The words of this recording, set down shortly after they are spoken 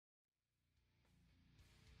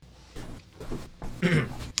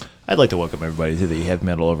I'd like to welcome everybody to the Heavy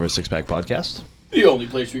Metal Over a Six-Pack podcast. The only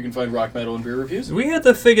place where you can find rock, metal, and beer reviews. We had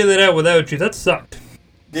to figure that out without you. That sucked.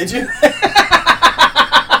 Did you?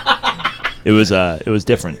 It was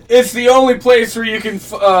different. It's the only place where you can.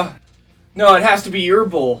 No, it has to be your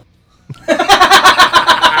bowl.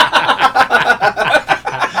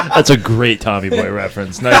 That's a great Tommy Boy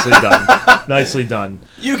reference. Nicely done. Nicely done.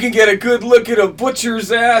 You can get a good look at a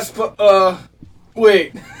butcher's ass, but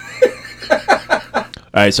wait.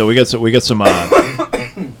 All right, so we got some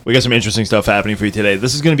interesting stuff happening for you today.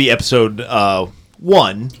 This is going to be episode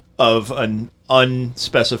 1 of an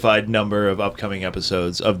unspecified number of upcoming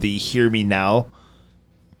episodes of the Hear Me Now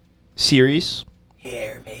series.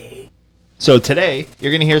 Hear me. So today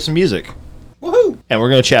you're going to hear some music. Woohoo! And we're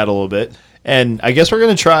going to chat a little bit. And I guess we're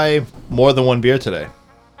going to try more than one beer today.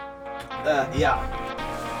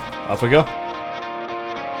 Yeah. Off we go.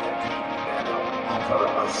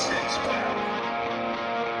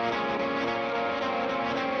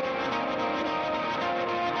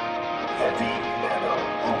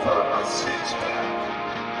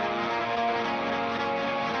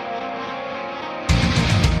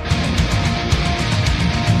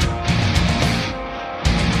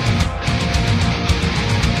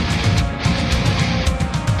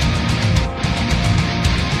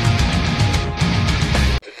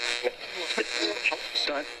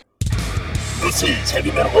 This is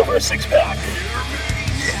Heavy Metal Over a Six-Pack.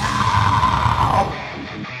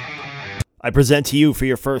 I present to you for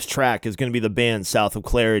your first track is going to be the band South of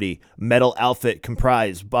Clarity, metal outfit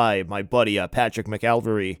comprised by my buddy Patrick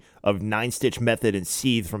McAlvery of Nine Stitch Method and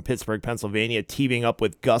Seethe from Pittsburgh, Pennsylvania, teaming up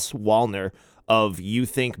with Gus Wallner of You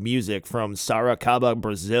Think Music from Sorocaba,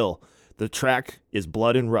 Brazil. The track is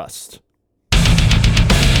Blood and Rust.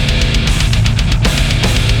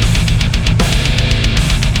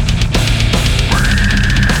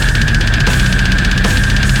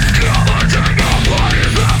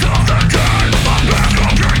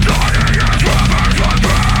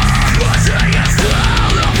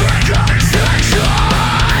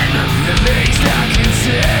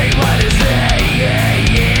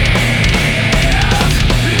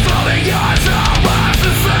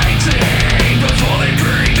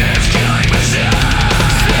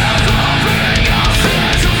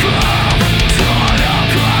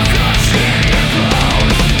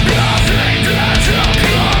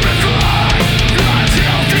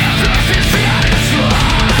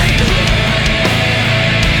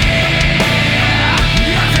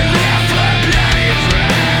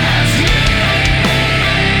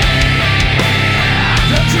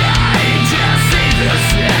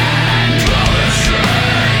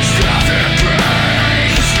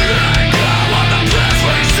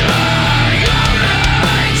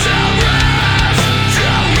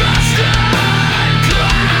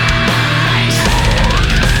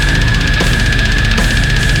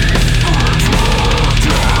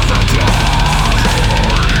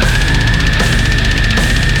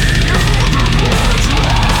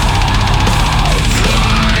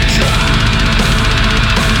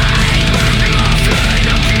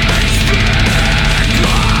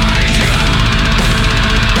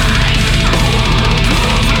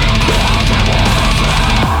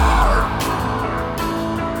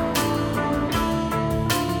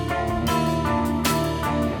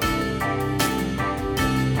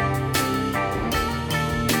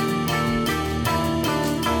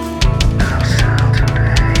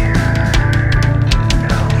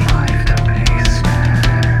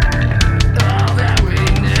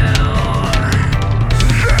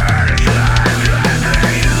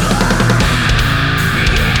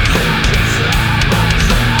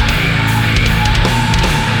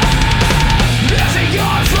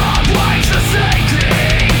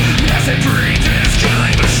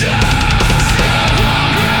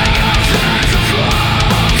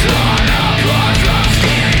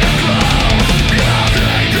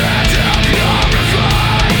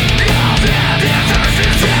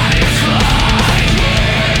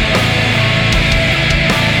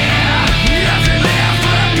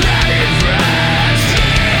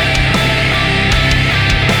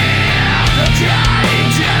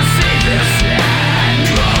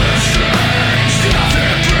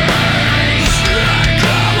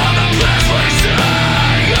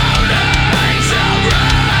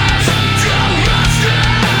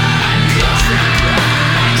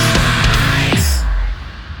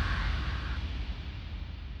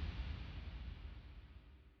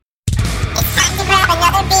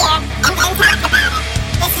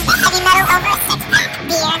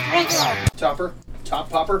 Top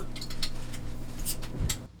popper.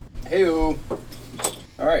 Hey-o.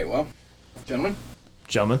 All right, well, gentlemen.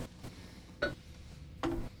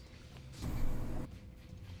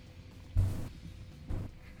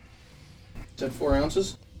 that 4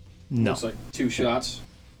 ounces? No. Looks like 2 shots.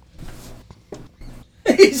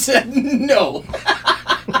 He said no.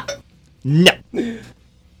 No.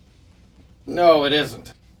 No, it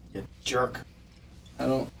isn't. You jerk. I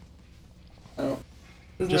don't.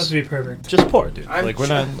 Doesn't have to be perfect. Just pour it, dude. I'm Like,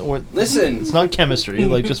 Listen. it's not chemistry.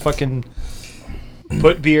 Like, just fucking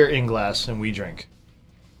put beer in glass and we drink.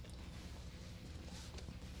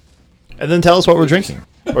 And then tell us what we're drinking.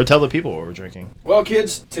 Or tell the people what we're drinking. Well,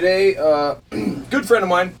 kids, today, good friend of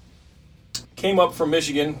mine came up from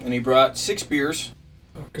Michigan and he brought 6 beers,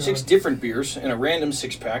 Oh, God. 6 different beers in a random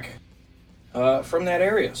 6-pack from that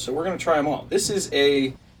area. So we're going to try them all. This is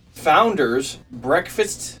a Founders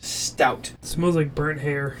Breakfast Stout. It smells like burnt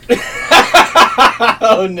hair.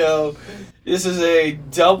 Oh no. This is a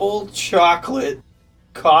double chocolate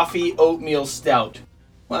coffee oatmeal stout.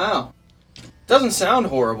 Wow. Doesn't sound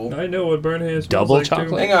horrible. I know what burnt hair smells Double like,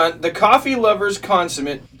 chocolate? Hang on. The Coffee Lover's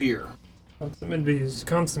Consummate Beer. Consummate bees.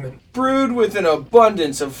 Consummate. Brewed with an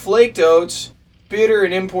abundance of flaked oats, bitter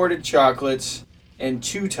and imported chocolates, and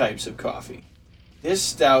 2 types of coffee. This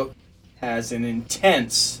stout has an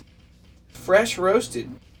intense, fresh roasted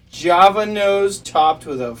Java nose topped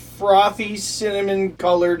with a frothy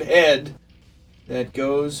cinnamon-colored head that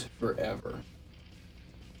goes forever.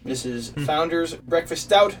 This is Founders Breakfast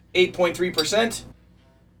Stout, 8.3%.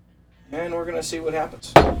 And we're going to see what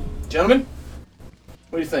happens. Gentlemen,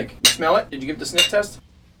 what do you think? You smell it? Did you give it the sniff test?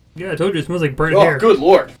 Yeah, I told you it smells like burnt Oh, hair. good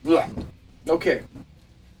lord. Ugh. Okay.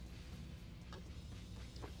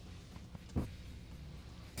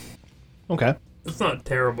 Okay. It's not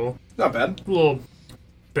terrible. Not bad. It's a little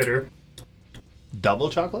bitter. Double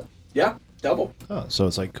chocolate? Yeah, double. Oh, so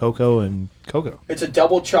it's like cocoa and cocoa. It's a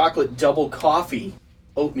double chocolate, double coffee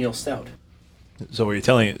oatmeal stout. So what you're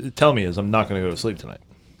telling me is I'm not going to go to sleep tonight.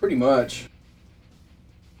 Pretty much.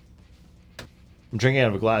 I'm drinking out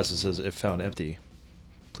of a glass that says, if found empty,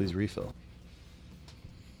 please refill.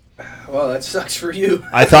 Well, that sucks for you.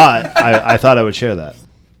 I thought I would share that.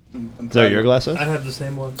 I'm Is that your glass? I have the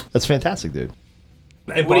same one. That's fantastic, dude.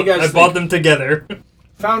 I What do you guys think? bought them together.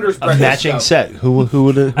 Founders A Breakfast matching Stout. set. Who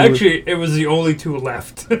would Actually, it was the only 2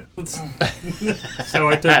 left. So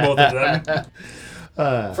I took both of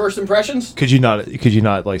them. First impressions? Could you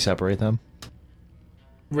not like separate them?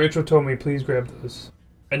 Rachel told me, please grab those.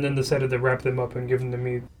 And then decided to wrap them up and give them to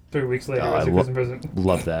me 3 weeks later Oh, as a I Christmas present.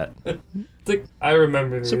 Love that. It's like, I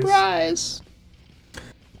remember these. Surprise.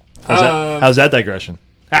 How's that digression?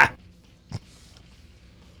 Ha!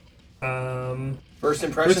 First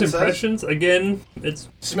impressions? First impressions, again, it's...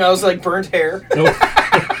 Smells like burnt hair. Nope.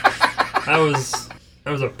 That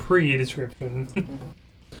was a pre-description.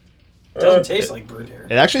 Doesn't taste like burnt hair.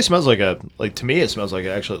 It actually smells like to me it smells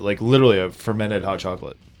like literally a fermented hot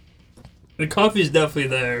chocolate. The coffee's definitely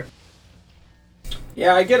there.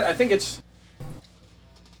 Yeah, I get it. I think it's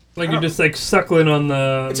Like you're just like suckling on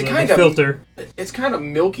It's a the kind of- filter. it's kind of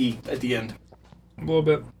milky at the end. A little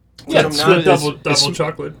bit. Yeah, Like, it's not good. Double it's-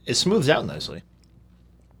 chocolate. It smooths out nicely.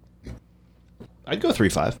 I'd go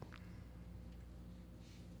 3.5.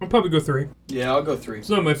 I'll probably go 3. Yeah, I'll go 3. It's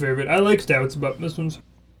not my favorite. I like stouts, but this one's...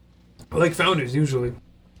 I like Founders, usually.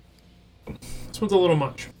 This one's a little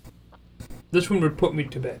much. This one would put me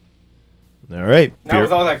to bed. All right. Not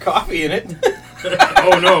with all that coffee in it.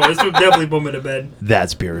 Oh no, this would definitely put me to bed.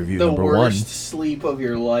 That's beer review The number worst 1. sleep of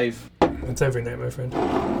your life. It's every night, my friend.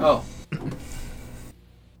 Oh.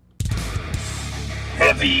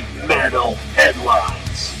 Heavy metal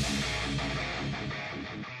headlines.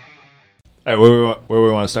 All right, where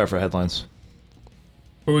we want to start for headlines?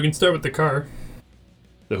 But we can start with the car.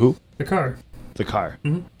 The who? The car. The car.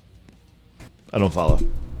 Mhm. I don't follow.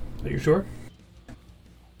 Are you sure?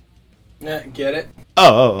 Yeah, get it?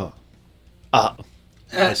 Oh.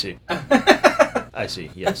 I see. I see.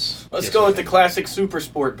 Yes. Let's Yes, go we with the classic Super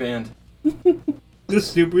Sport band. The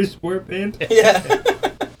Super Sport Band? Yeah.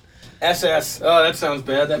 SS. Oh, that sounds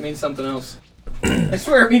bad. That means something else. I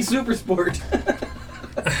swear it means Super Sport.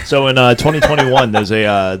 So in 2021, there's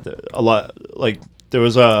a lot there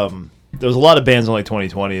was a lot of bands in like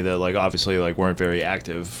 2020 that like obviously like weren't very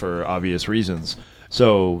active for obvious reasons.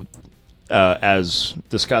 So as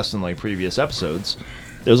discussed in like previous episodes,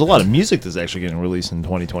 there's a lot of music that's actually getting released in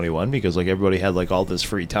 2021 because like everybody had like all this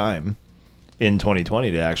free time in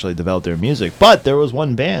 2020 to actually develop their music. But there was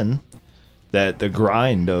one band that the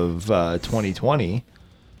grind of 2020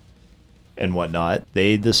 and whatnot,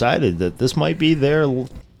 they decided that this might be their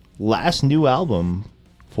last new album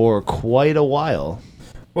for quite a while.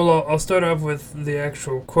 Well, I'll start off with the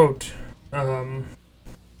actual quote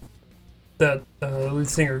that the lead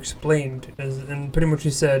singer explained, and pretty much he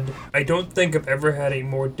said, "I don't think I've ever had a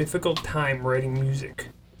more difficult time writing music."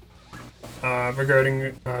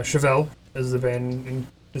 regarding Chevelle, is the band in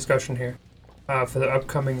discussion here, for the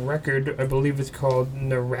upcoming record. I believe it's called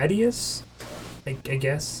Neradius, I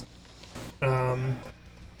guess.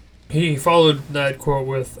 He followed that quote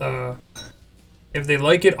with, if they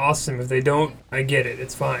like it, awesome. If they don't, I get it.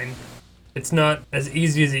 It's fine. It's not as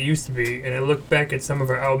easy as it used to be, and I look back at some of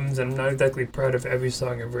our albums and I'm not exactly proud of every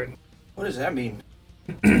song I've written. What does that mean?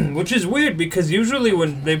 Which is weird, because usually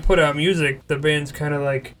when they put out music, the band's kind of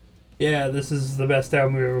like, yeah, this is the best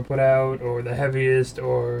album we ever put out, or the heaviest,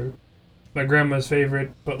 or my grandma's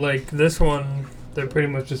favorite. But like this one, they're pretty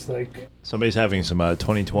much just like, Somebody's having some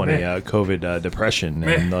 2020 Meh. COVID depression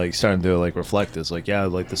and Meh. like starting to like reflect. It's like, yeah,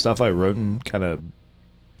 like the stuff I wrote and kind of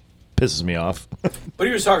pisses me off. But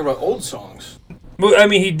he was talking about old songs. well, I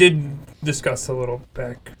mean, he did discuss a little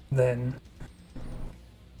back then.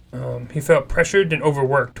 He felt pressured and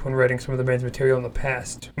overworked when writing some of the band's material in the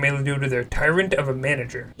past, mainly due to their tyrant of a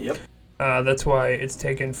manager. Yep. That's why it's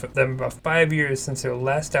taken them about 5 years since their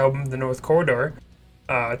last album, The North Corridor,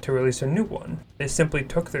 to release a new one. They simply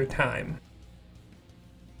took their time.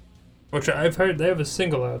 Which I've heard, they have a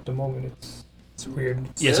single out at the moment. It's weird.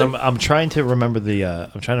 Yes, I'm trying to remember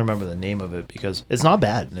the name of it because it's not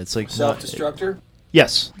bad. It's like Self-Destructor?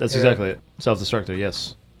 Yes, that's Yeah. exactly it. Self-Destructor.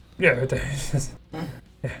 Yes. Yeah.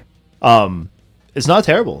 It's not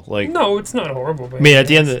terrible. Like, No, it's not horrible. But I mean, at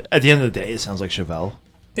the end of the day, it sounds like Chevelle.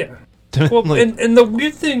 yeah. Well, Like- and the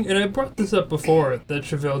weird thing, and I brought this up before, that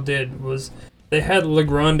Chevelle did, was they had Le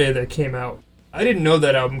Grande that came out. I didn't know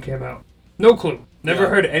that album came out. No clue. Never Yeah.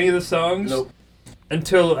 heard any of the songs. Nope.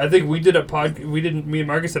 Until I think me and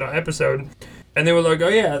Marcus did an episode, and they were like, oh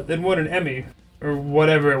yeah, it won an Emmy. Or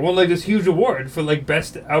whatever. It won like this huge award for like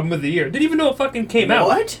best album of the year. Didn't even know it fucking came out.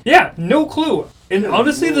 What? Yeah, no clue. And Good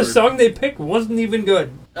honestly, the lord. song they picked wasn't even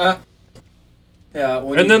good. Yeah.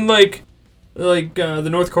 When And you- then like the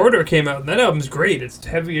North Corridor came out, and that album's great. It's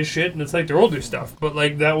heavy as shit, and it's like their older stuff. But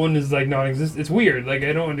like that one is like non-existent. It's weird. Like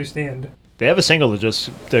I don't understand. They have a single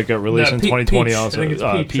that got released in 2020 Peach. also. I think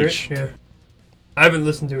it's Peach. Right? Yeah. I haven't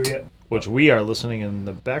listened to it yet. Which we are listening in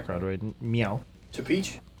the background right. Meow. To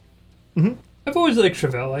Peach? I've always liked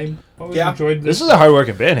Chevelle. I always Yeah. enjoyed this. This is a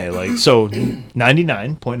hard-working band, hey. Like, so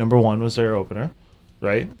 99, point number 1 was their opener,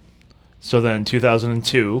 right? So then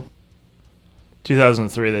 2002,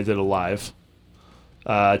 2003 they did a live.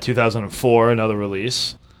 2004 another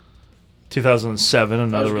release. 2007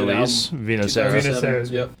 another That was a good release. Venus Era. Venus 2007. Era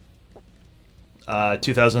is Yep.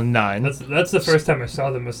 2009. That's the first time I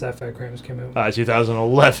saw them when Sapphire Crimes came out.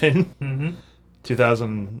 2011. Mm-hmm.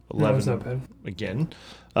 2011 No, it's not bad. again.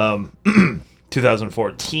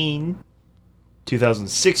 2014.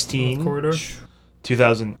 2016. Corridor.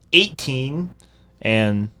 2018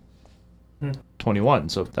 and Hmm. 21.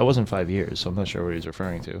 So that wasn't 5 years. So I'm not sure what he's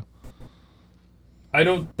referring to. I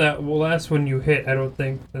don't. That last one you hit. I don't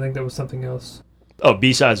think. I think that was something else. Oh,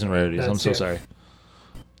 B-sides and rarities. I'm That's so it. sorry.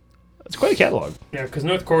 It's quite a catalog. Yeah, because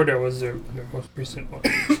North Corridor was their most recent one.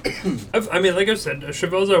 I mean, like I said,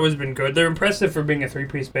 Chevelle's always been good. They're impressive for being a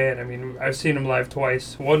three-piece band. I mean, I've seen them live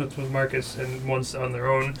twice. Once with Marcus and once on their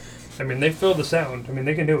own. I mean, they fill the sound. I mean,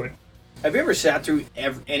 they can do it. Have you ever sat through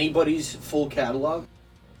anybody's full catalog?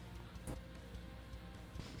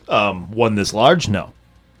 One this large? No.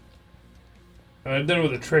 I've done it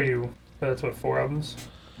with Atreyu. That's what, 4 albums?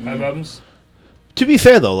 5 albums? To be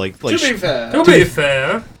fair, though, like To be fair. To be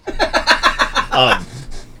fair. um,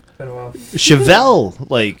 Been a while. Chevelle,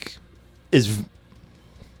 like, is.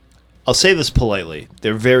 I'll say this politely.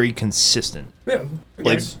 They're very consistent. Yeah.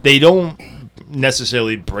 Like, Yes. they don't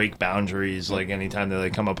necessarily break boundaries, like, anytime they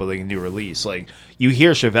like, come up with like, a new release. Like, you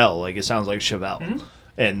hear Chevelle, like, it sounds like Chevelle.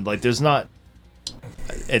 And, like, there's not.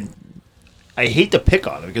 And I hate to pick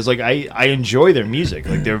on them because, like, I enjoy their music.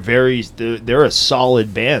 Like, they're a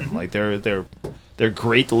solid band. Like, they're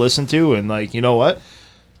great to listen to. And, like, you know what?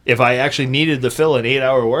 If I actually needed to fill an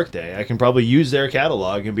 8-hour workday, I can probably use their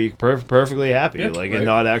catalog and be perfectly happy, Yeah, like, right. and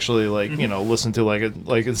not actually like you know listen to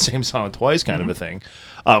like the same song twice, kind of a thing.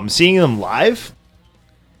 Seeing them live,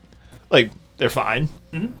 like they're fine.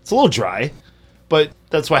 It's a little dry, but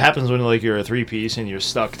that's what happens when like you're a 3-piece and you're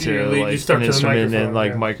stuck to You're like stuck an to the instrument and microphone,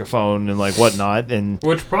 like yeah. microphone and like whatnot. And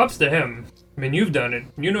Which props to him. I mean, you've done it.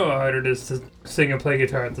 You know how hard it is to sing and play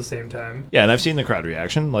guitar at the same time. yeah, and I've seen the crowd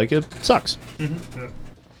reaction. Like it sucks, Yeah.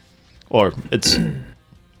 or it's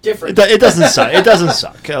Different. it doesn't suck. It doesn't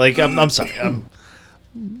suck. Like I'm sorry. I'm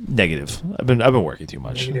negative. I've been working too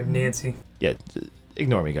much. Negative Nancy. Yeah,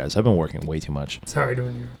 ignore me, guys. I've been working way too much. It's hard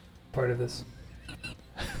when you're part of this.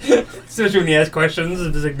 Especially when you ask questions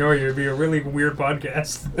and just ignore you. It'd be a really weird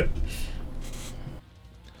podcast.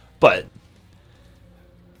 But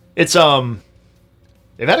it's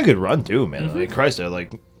They've had a good run too, man. Like Christ, they're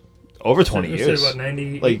like over 20 You years. said what,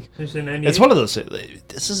 90? Like, You said 98? it's one of those.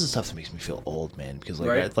 This is the stuff that makes me feel old, man. Because like,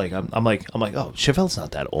 Right. I'm like, oh, Chevelle's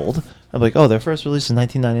not that old. I'm like, oh, their first release in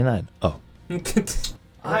 1999. Oh,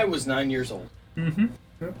 I was 9 years old. Mm-hmm.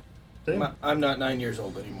 Yeah. Same. I'm not 9 years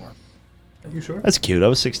old anymore. Are you sure? that's cute. I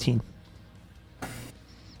was 16.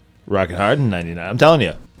 Rocking hard in 99. I'm telling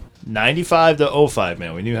you, 95 to 05,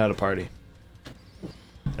 man. We knew how to party.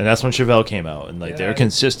 And that's when Chevelle came out, and like Yeah. they're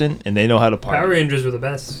consistent and they know how to party. Power Rangers were the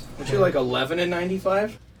best. Weren't you like 11 in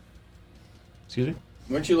 95? Excuse me.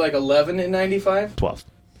 Weren't you like 11 in 95? 12.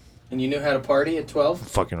 And you knew how to party at 12?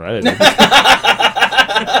 Fucking right. I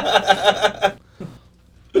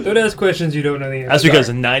did. Don't ask questions you don't know the answer. That's because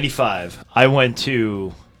in '95 I went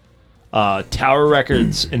to Tower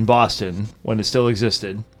Records in Boston when it still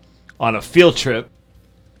existed on a field trip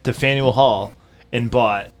to Faneuil Hall and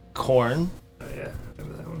bought Korn Oh, yeah,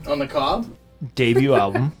 remember that one. On the Cobb? debut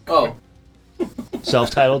album, Oh.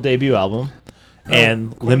 self-titled debut album,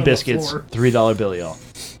 and Korn Limp on the Bizkit's floor. $3 bill, y'all,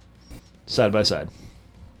 side by side.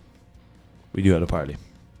 We do have a party.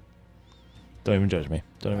 Don't even judge me.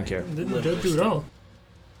 Don't even care. Didn't judge you at all.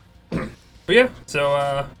 But yeah,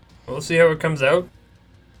 so we'll see how it comes out.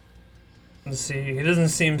 Let's see. He doesn't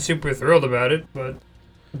seem super thrilled about it, but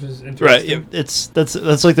which is interesting. Right. Yeah, that's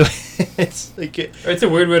like the it's like It's a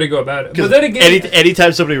weird way to go about it. But then again,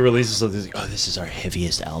 anytime somebody releases something, it's like, oh, this is our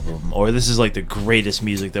heaviest album, or this is like the greatest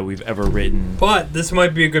music that we've ever written. but this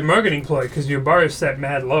might be a good marketing ploy because your bar is set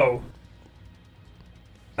mad low.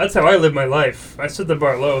 That's how I live my life. I set the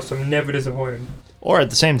bar low, so I'm never disappointed. Or at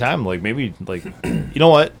the same time, like maybe like you know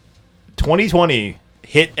what, 2020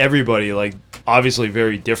 hit everybody like obviously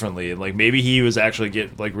very differently, and like maybe he was actually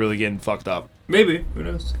really getting fucked up, Maybe. Who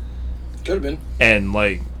knows? Could have been. and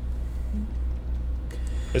like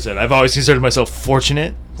I said, I've always considered myself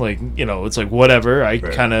fortunate. Like it's like whatever. I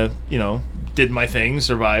Right. kind of did my thing,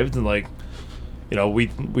 survived, and like.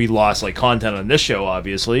 We lost like content on this show,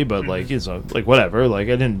 obviously, but like like whatever. Like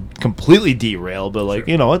I didn't completely derail, but like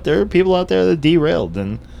you know what, there are people out there that derailed,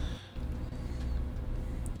 and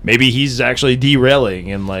maybe he's actually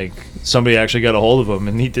derailing, and like somebody actually got a hold of him,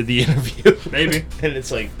 and he did the interview. Maybe. And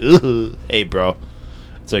it's like, ugh, hey, bro,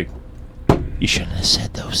 it's like you shouldn't have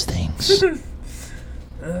said those things.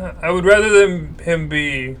 I would rather him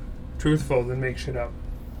be truthful than make shit up.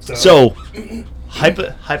 So,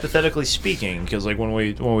 hypothetically speaking, because like when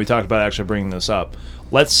we talked about actually bringing this up,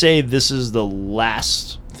 let's say this is the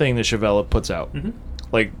last thing that Chevelle puts out. Mhm.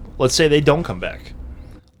 Like, let's say they don't come back.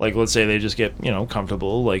 Like, let's say they just get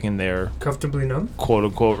comfortable, like in their comfortably numb. quote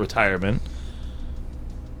unquote retirement.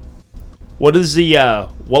 What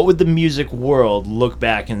would the music world look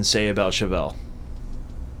back and say about Chevelle?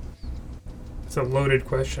 It's a loaded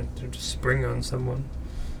question to just spring on someone.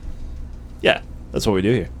 Yeah, that's what we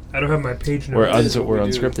do here. I don't have my page We're notes. is what we're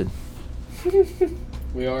we do. unscripted.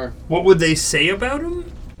 We are. What would they say about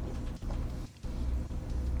him?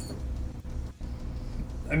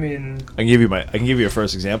 I mean, I can give you a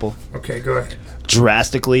first example. okay, go ahead.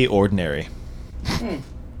 Drastically ordinary.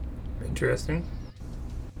 Interesting.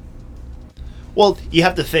 Well, you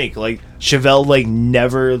have to think, like, Chevelle, like,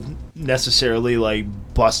 never necessarily, like,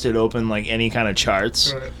 busted open, like, any kind of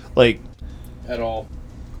charts. Right. Like, At all.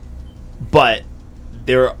 but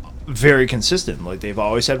they're very consistent. Like, they've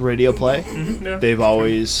always had radio play. Yeah. They've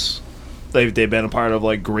been a part of,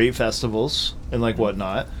 like, great festivals and, like,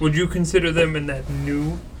 whatnot. Would you consider them in that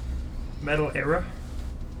new metal era?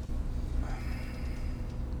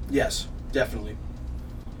 Yes, definitely.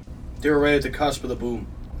 They were right at the cusp of the boom.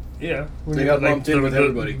 Yeah. They got lumped in with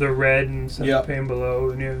everybody. The Red and Sun Yep. Pain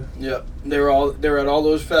Below, and yeah. Yep. They were at all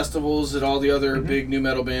those festivals that all the other big new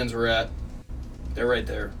metal bands were at. They're right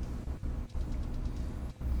there.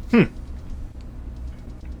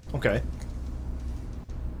 Okay.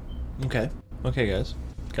 Okay, guys.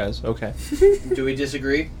 Okay. Do we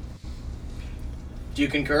disagree? Do you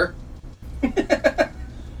concur?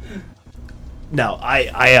 No,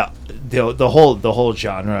 the whole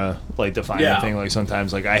genre, like, defining Yeah. thing, like,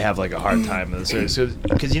 sometimes, like, I have, like, a hard time with this.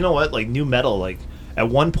 Because you know what? Like, new metal, like, at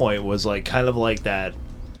one point was, like, kind of like that,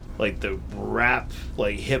 like, the rap,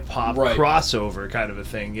 like, hip-hop Right. crossover kind of a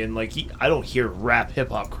thing. And, like, I don't hear rap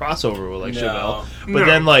hip-hop crossover with, like, No. Chevelle. But No.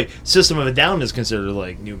 then, like, System of a Down is considered,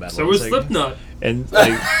 like, new metal. So was It's like, Slipknot. And,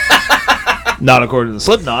 like, not according to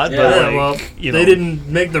Slipknot, Yeah, but, Yeah, like, well, you know. they didn't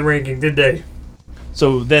make the ranking, did they?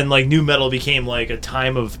 So then, like, new metal became, like, a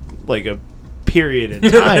time of, like, a period in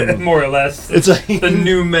time. More or less. It's like the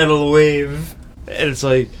new metal wave. and it's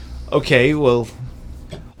like, okay, well,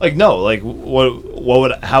 like, no, like,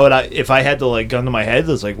 how would I, if I had to, like, gun to my head,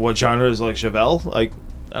 it's like, what genre is, like, Chevelle? Like,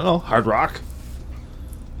 I don't know, hard rock.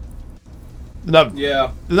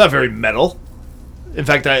 Yeah. They're not very metal. In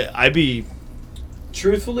fact, I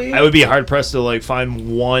Truthfully, would be hard pressed to like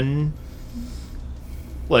find one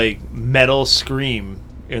like metal scream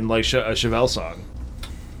in like a Chevelle song.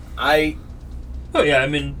 Oh yeah, I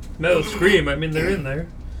mean Metal Scream. I mean they're in there.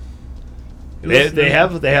 They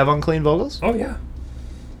have unclean vocals. Oh yeah.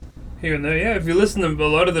 Here and there, yeah. If you listen to a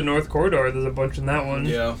lot of the North Corridor, there's a bunch in that one.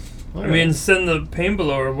 yeah. I mean, Send the Pain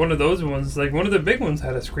Below, or one of those ones. Like one of the big ones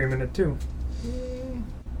had a scream in it too.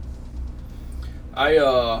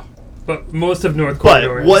 But most of North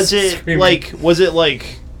Corridor. But was is it screaming.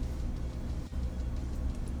 like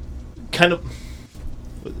kind of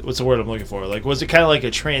what's the word I'm looking for? Like, was it kind of like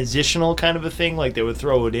a transitional kind of a thing? Like they would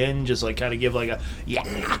throw it in, just like kind of give like a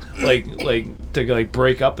like to like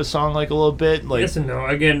break up a song like a little bit, like. Yes and no.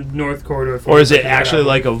 Again, North Corridor. Or is it actually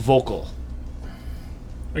like a vocal?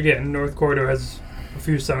 Again, North Corridor has a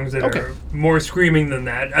few songs that Okay. are more screaming than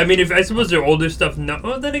that. I mean, if I suppose their older stuff, no.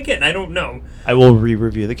 Oh, then again, I don't know. I will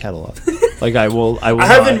re-review the catalog. Like I will. I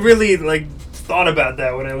haven't really like thought about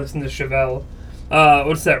that when I listen to Chevelle.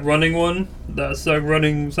 What's that running one? The song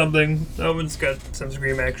Running Something. That one's got some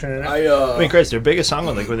scream action in it. I mean, Chris, their biggest song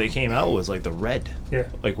like when they came out was like the Red, Yeah.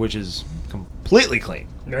 like which is completely clean.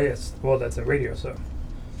 Oh, yes. Well, that's a radio song.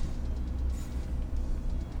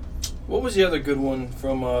 What was the other good one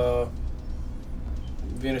from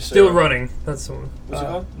Venus? Still Running. That's the one. What's it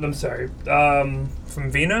called? I'm sorry.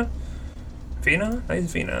 From Vina? Vina?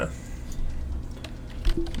 Nice Vina.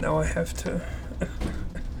 Now I have to...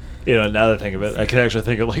 You know, now that I think of it, I can actually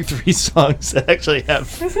think of like 3 songs that actually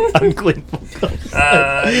have unclean vocals.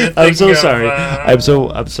 I'm so sorry. I'm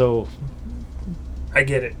so. I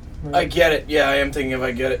get it. I get it. Yeah, I am thinking of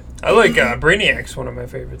I get it. I like Brainiac's one of my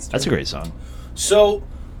favorites. Too. That's a great song. So,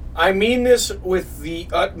 I mean this with the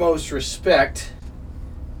utmost respect,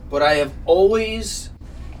 but I have always,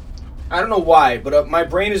 I don't know why, but my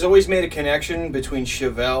brain has always made a connection between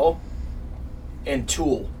Chevelle and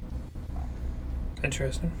Tool.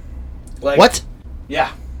 Interesting. Like, What?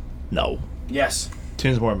 Yeah. No. Yes.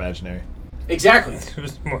 Tune's more imaginary. Exactly. It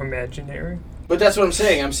was more imaginary. But that's what I'm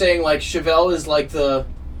saying. I'm saying like Chevelle is like the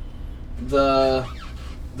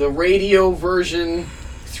radio version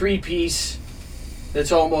 3-piece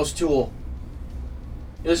that's almost Tool.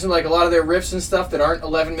 You listen to like a lot of their riffs and stuff that aren't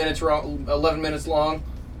 11 minutes long.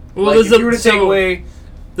 Well, Like, if you were to take away,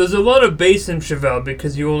 there's a lot of bass in Chevelle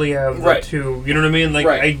because you only have the Right. two. You know what I mean? Like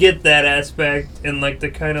Right. I get that aspect and like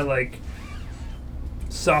the kind of like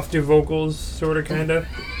softer vocals, sort of, kind of.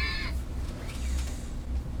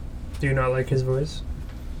 Do you not like his voice?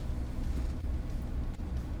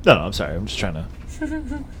 No, I'm sorry. I'm just trying to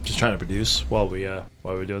produce while we do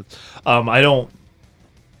it. I don't.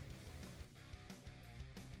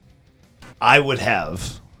 I would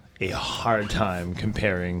have a hard time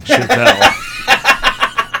comparing Chevelle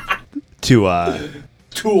to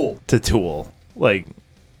Tool. Like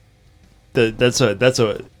that's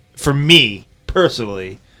a for me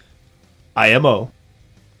personally, IMO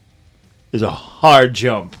is a hard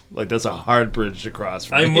jump. Like that's a hard bridge to cross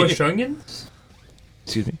for I me. Mush Onions?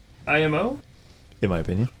 Excuse me. IMO? In my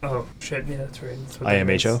opinion. Oh shit, yeah, that's right. That's what that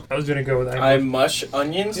IMHO? is. I was gonna go with I mush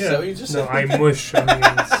onions. Is that what you just No, said? I mush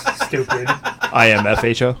onions. Stupid.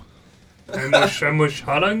 IMFHO? I mush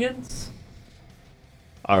hot onions?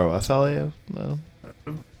 ROFLAO? No.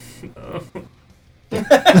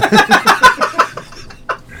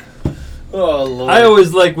 Oh Lord. I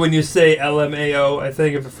always like when you say LMAO, I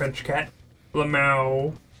think of a French cat.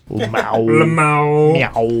 Lamau. Meow. Lamau.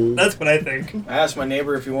 Meow. That's what I think. I asked my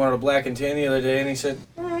neighbor if he wanted a black and tan the other day, and he said,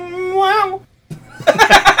 "Wow."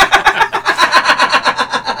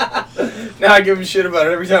 Now I give him shit about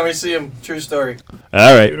it every time I see him. True story.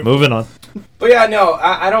 All right, moving on. But yeah, no,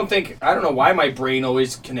 I don't know why my brain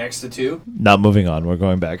always connects the two. Not moving on. We're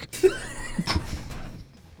going back.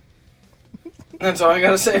 That's all I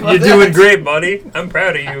gotta say about You're that. doing great, buddy. I'm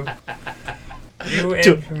proud of you. You and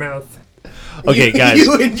your mouth. Okay, guys.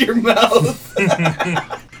 You in your mouth.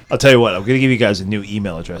 I'll tell you what. I'm going to give you guys a new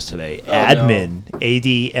email address today. Oh, admin,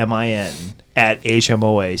 ADMIN, at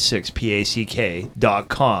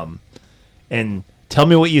HMOA6PACK.com. And tell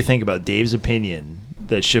me what you think about Dave's opinion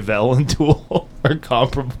that Chevelle and Tool are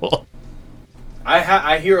comparable.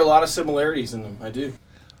 I hear a lot of similarities in them. I do.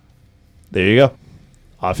 There you go.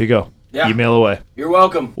 Off you go. Yeah. Email away. You're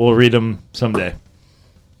welcome. We'll read them someday.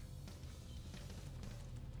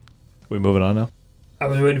 We moving on now? I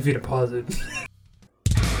was waiting for you to pause it.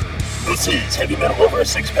 This is Heavy Metal Over a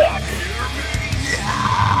Six Pack.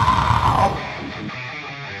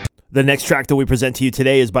 The next track that we present to you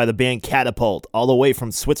today is by the band Catapult, all the way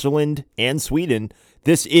from Switzerland and Sweden.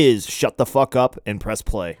 This is Shut the Fuck Up and Press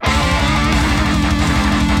Play.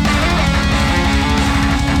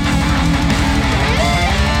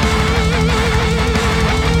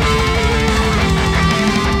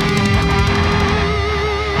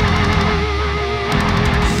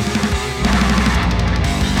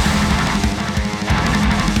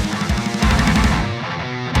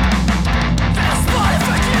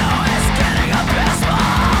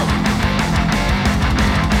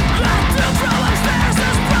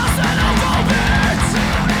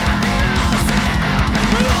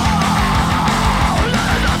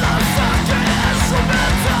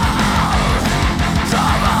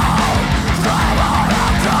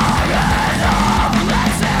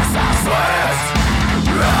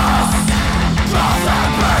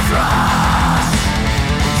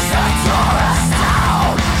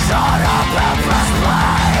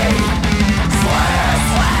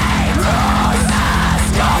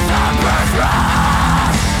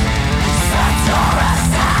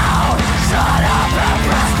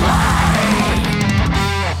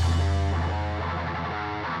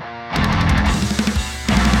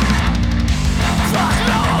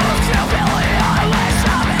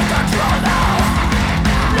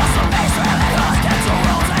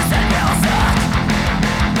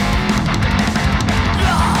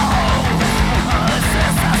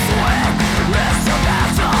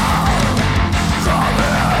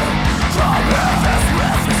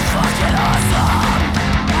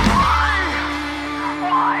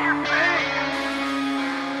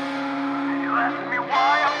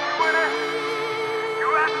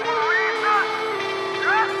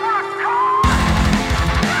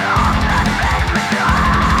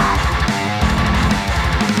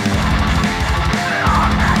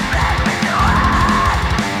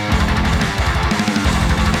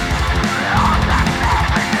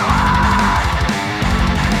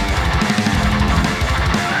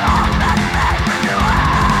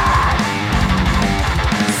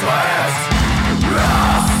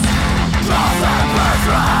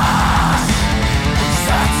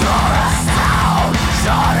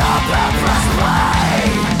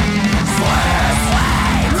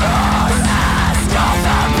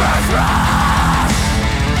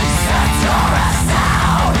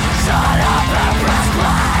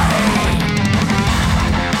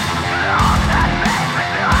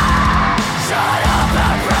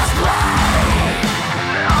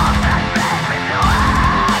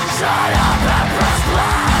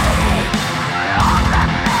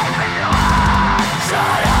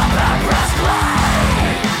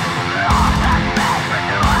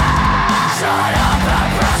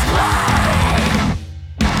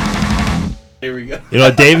 You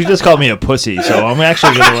know, Dave just called me a pussy, so I'm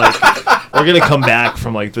actually gonna we're gonna come back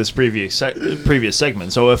from like this previous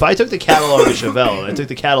segment. So if I took the catalog of Chevelle and I took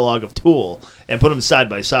the catalog of Tool and put them side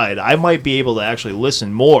by side, I might be able to actually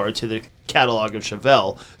listen more to the catalog of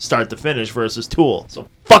Chevelle start to finish versus Tool. So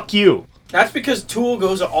fuck you. That's because Tool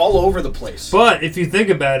goes all over the place. But if you think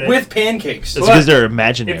about it, With pancakes. That's because they're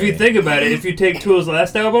imaginary. if you think about it, if you take Tool's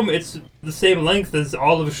last album, it's the same length as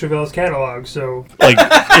all of Chevelle's catalog. So like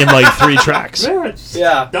in like 3 tracks, yeah, it's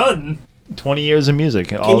Yeah. done. 20 years of music.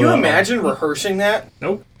 Can you imagine rehearsing that?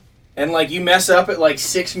 Nope. And like you mess up at like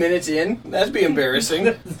 6 minutes in? That'd be embarrassing.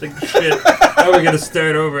 It's like shit. Now we gotta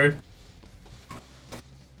start over.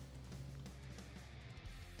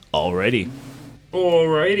 Alrighty.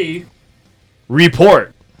 Alrighty.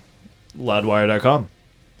 Report. Loudwire.com.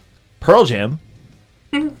 Pearl Jam.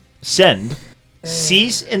 Send.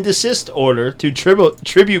 Cease and desist order to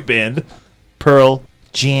tribute band Pearl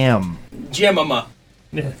Jam. Jemima.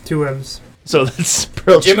 Yeah, 2 M's. So that's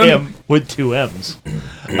Pearl Jim-em. Jam with 2 M's.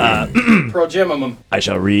 Pearl Jemima. I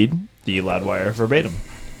shall read the Loudwire verbatim.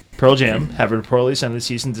 Pearl Jam have reportedly sent a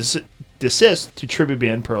cease and desist to tribute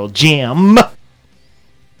band Pearl Jam,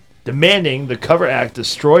 demanding the cover act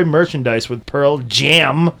destroy merchandise with Pearl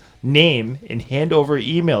Jam name and hand over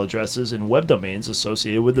email addresses and web domains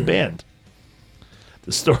associated with the band.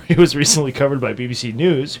 The story was recently covered by BBC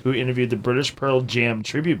News, who interviewed the British Pearl Jam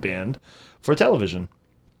tribute band for television.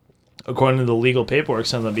 According to the legal paperwork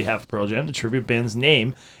sent on behalf of Pearl Jam, the tribute band's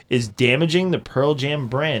name is damaging the Pearl Jam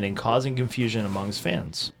brand and causing confusion amongst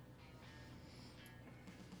fans.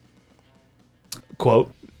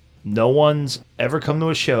 Quote, no one's ever come to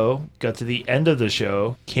a show, got to the end of the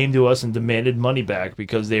show, came to us and demanded money back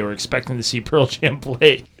because they were expecting to see Pearl Jam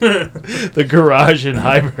play the Garage in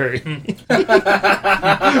Highbury. One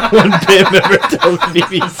band member told the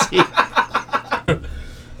BBC.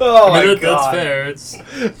 Oh my That's god. fair. It's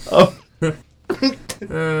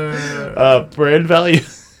Brand value.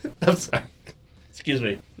 I'm sorry. Excuse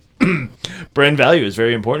me. Brand value is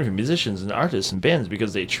very important for musicians and artists and bands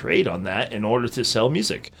because they trade on that in order to sell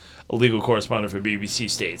music, a legal correspondent for BBC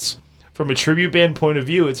states. From a tribute band point of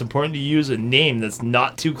view, it's important to use a name that's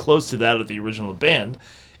not too close to that of the original band.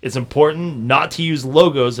 It's important not to use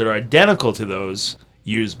logos that are identical to those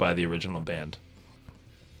used by the original band.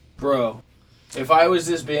 Bro, if I was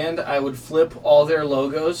this band, I would flip all their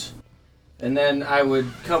logos, and then I would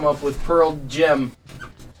come up with Pearl Gem.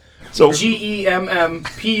 So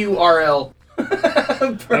Gemmppurl.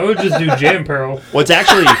 I would just do Jam Pearl. what's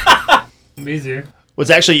actually Easier. What's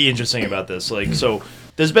actually interesting about this, like, so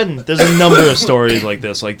there's a number of stories like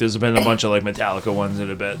this. Like, there's been a bunch of like Metallica ones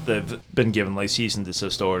that've been given like cease and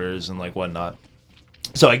desist orders and like whatnot.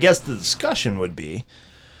 So I guess the discussion would be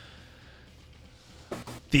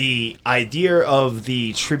the idea of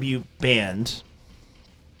the tribute band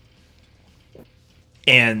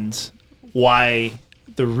and why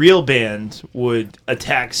the real band would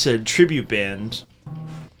attack said tribute band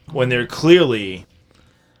when they're clearly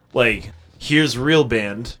like, here's real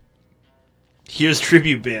band, here's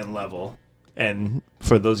tribute band level, and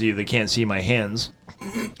for those of you that can't see my hands,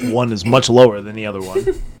 one is much lower than the other one.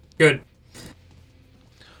 Good.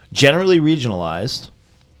 Generally regionalized,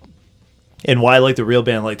 and why like the real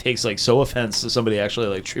band like takes like so offense to somebody actually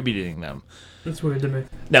like tributing them. That's weird to me.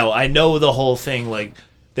 Now I know the whole thing, like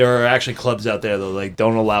there are actually clubs out there that like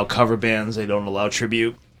don't allow cover bands, they don't allow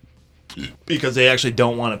tribute because they actually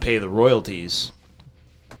don't want to pay the royalties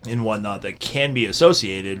and whatnot that can be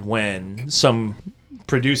associated when some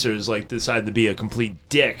producers like decide to be a complete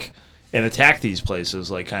dick and attack these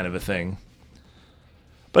places, like kind of a thing.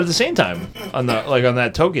 But at the same time, on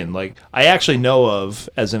that token, like I actually know of,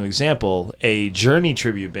 as an example, a Journey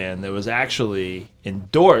tribute band that was actually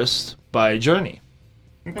endorsed by Journey.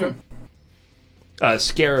 Okay.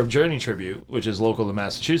 Scarab Journey tribute, which is local to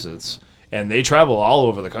Massachusetts, and they travel all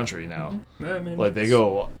over the country now. I mean, Like they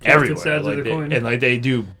go sides everywhere, of like the coin. and like they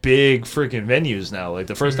do big freaking venues now. Like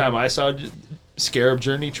the first time I saw Scarab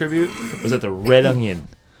Journey tribute was at the Red Onion,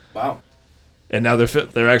 Wow. and now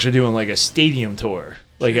they're actually doing like a stadium tour,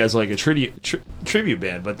 like as like a tribute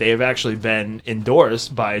band, but they have actually been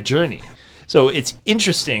endorsed by Journey. So it's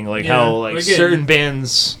interesting, like Yeah, how like again- certain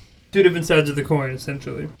bands. 2 different sides of the coin,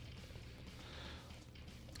 essentially.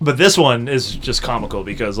 But this one is just comical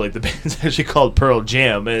because like the band's actually called Pearl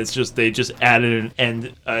Jam, and it's just they just added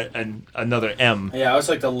another M. Yeah, it was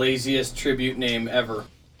like the laziest tribute name ever.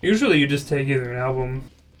 Usually you just take either an album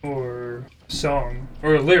or a song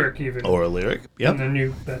or a lyric even. Or a lyric. Yep. And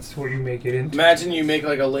then that's what you make it into. Imagine you make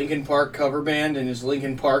like a Linkin Park cover band and it's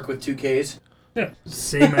Linkin Park with 2 Ks. Yeah,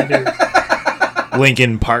 same idea.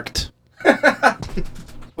 Lincoln Parked.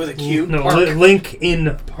 With a Q? No, Park. Link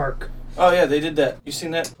in Park. Oh, yeah, they did that. You seen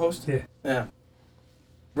that post? Yeah. Yeah.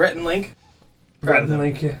 Rhett and Link? Right,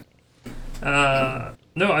 Link, yeah.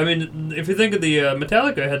 No, I mean, if you think of the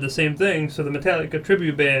Metallica had the same thing, so the Metallica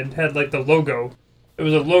tribute band had like the logo. It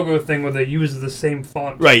was a logo thing where they used the same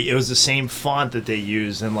font. Right, it was the same font that they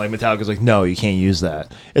used, and like Metallica's like, no, you can't use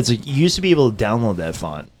that. It's like you used to be able to download that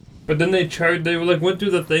font. But then they were like went through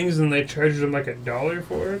the things and they charged them like $1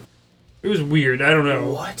 for it. It was weird. I don't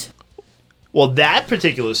know. What? Well, that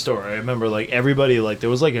particular store, I remember like everybody like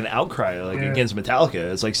there was like an outcry like against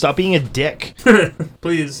Metallica. It's like stop being a dick.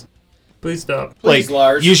 Please stop. Please, like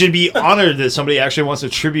Lars. you should be honored that somebody actually wants to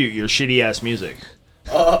tribute your shitty ass music.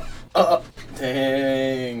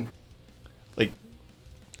 Dang. Like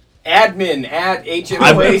admin at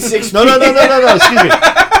HMOA6. No, excuse me.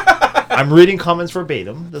 I'm reading comments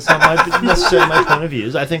verbatim. That's not necessarily my point of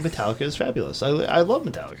views. I think Metallica is fabulous. I love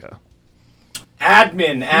Metallica.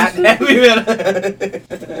 Admin at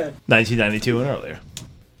 1992 and earlier.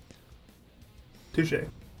 Touche.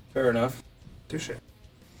 Fair enough. Touche.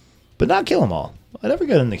 But not Kill 'Em All. I never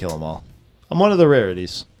got into Kill 'Em All. I'm one of the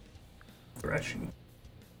rarities. Thrashy.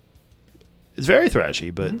 It's very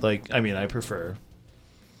thrashy, but like I mean, I prefer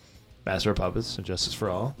Master of Puppets and Justice for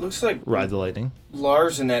All. Looks like Ride the Lightning.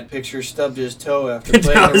 Lars in that picture stubbed his toe after It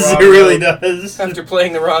playing does. the It wrong really note. does. After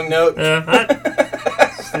playing the wrong note.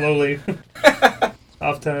 Slowly.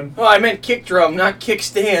 Off time. Oh, I meant kick drum, not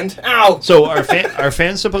kickstand. Ow! So are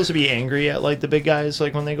fans supposed to be angry at like the big guys,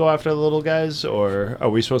 like when they go after the little guys, or are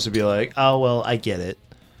we supposed to be like, oh well, I get it?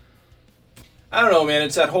 I don't know, man.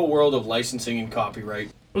 It's that whole world of licensing and copyright.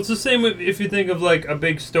 Well, it's the same if you think of like a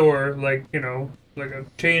big store, like, you know, like a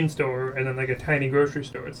chain store, and then like a tiny grocery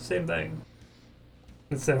store. It's the same thing.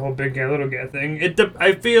 It's that whole big guy, little guy thing.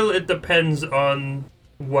 I feel it depends on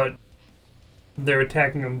what they're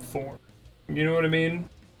attacking them for. You know what I mean?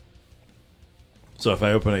 So if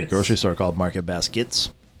I open a grocery store called Market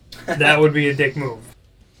Baskets, That would be a dick move.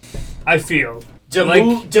 I feel.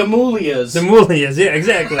 Demulias. Demulias, yeah,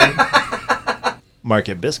 exactly.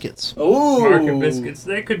 Market Biscuits, Ooh. Market Biscuits.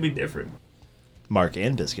 That could be different. Mark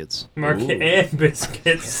and Biscuits. Market and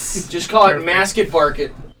Biscuits. Just call it Perfect. Masket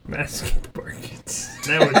Barket. Masket Barkets.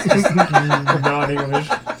 That was just not English.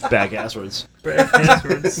 Back asswards.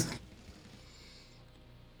 Passwords.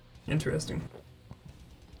 Interesting.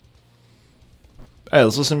 All right,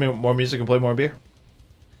 let's listen to more music and play more beer.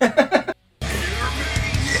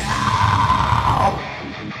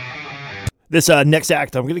 This next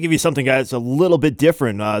act, I'm going to give you something, guys, a little bit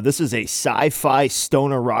different. This is a sci-fi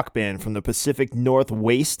stoner rock band from the Pacific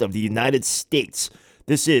Northwest of the United States.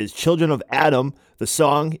 This is Children of Adam. The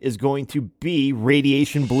song is going to be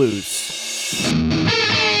Radiation Blues.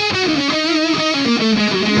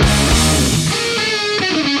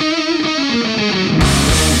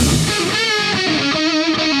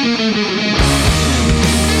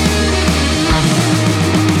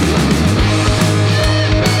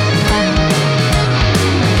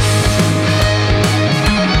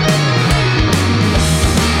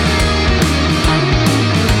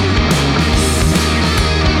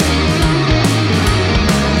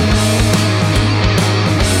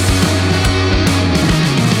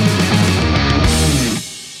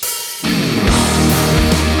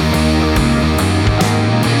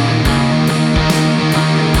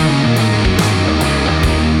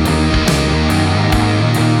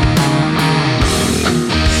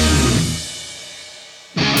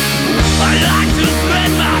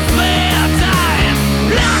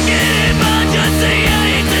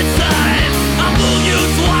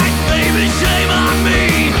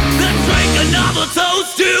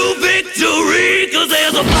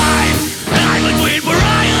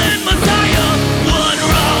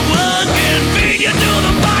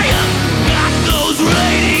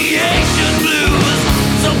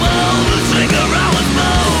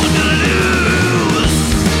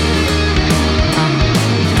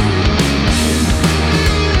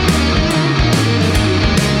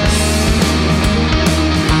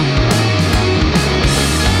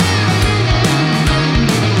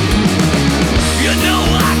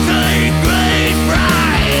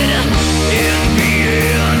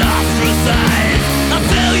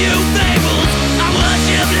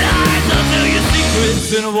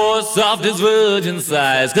 Soft as virgin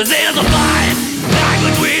sighs, 'cause there's a fight like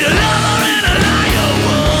between a lover and a liar.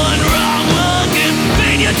 One wrong look can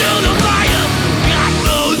feed you to the fire. Got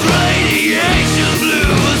those radiation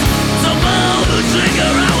blues, so pull the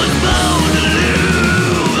trigger, I was born to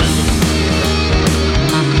lose.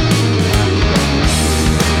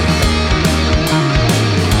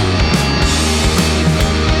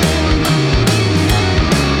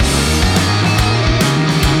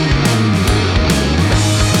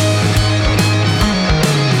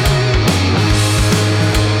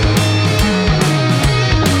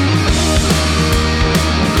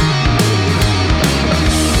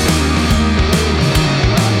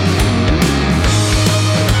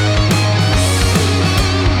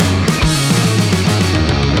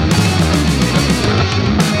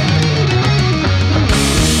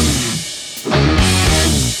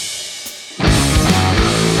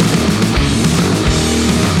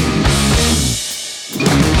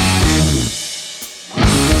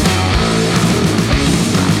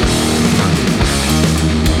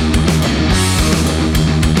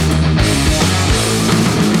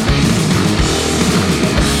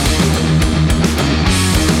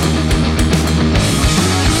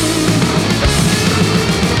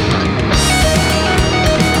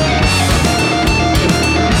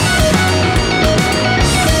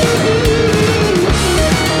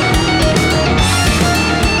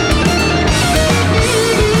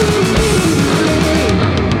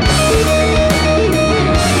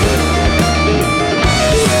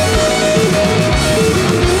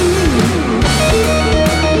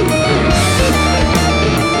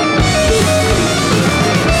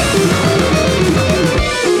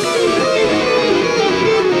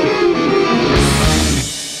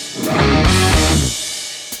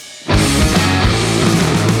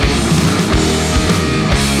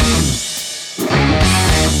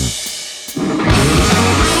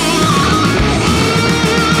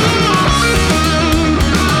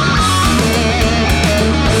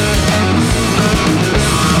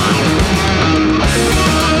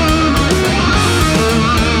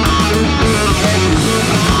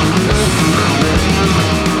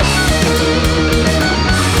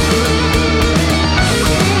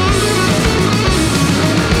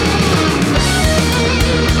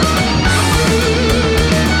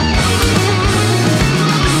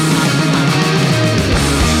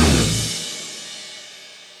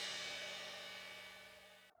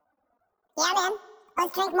 Yeah, man.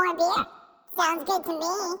 Let's drink more beer. Sounds good to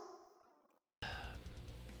me.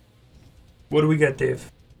 What do we got,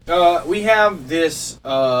 Dave? We have this.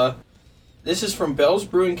 This is from Bell's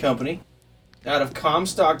Brewing Company, out of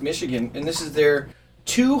Comstock, Michigan, and this is their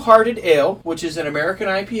Two-Hearted Ale, which is an American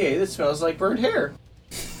IPA that smells like burnt hair.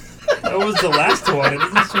 That was the last one. It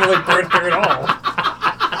doesn't smell like burnt hair at all.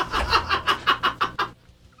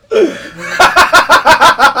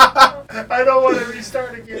 I don't want to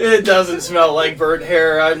restart again. It doesn't smell like burnt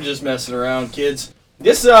hair. I'm just messing around, kids.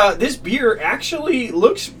 This beer actually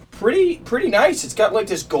looks pretty nice. It's got like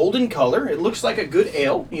this golden color. It looks like a good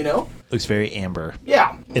ale, you know? Looks very amber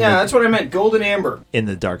Yeah, that's what I meant. Golden amber. in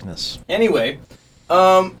the darkness. Anyway,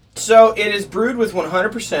 so it is brewed with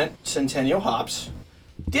 100% Centennial hops.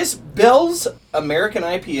 This Bell's American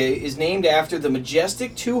IPA is named after the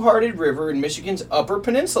majestic Two-Hearted River in Michigan's Upper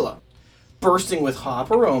Peninsula, bursting with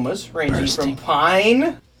hop aromas ranging from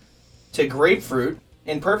pine to grapefruit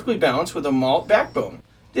and perfectly balanced with a malt backbone.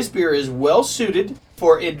 This beer is well suited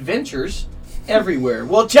for adventures everywhere.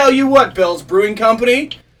 Well, tell you what, Bell's Brewing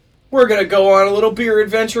Company, we're going to go on a little beer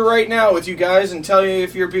adventure right now with you guys and tell you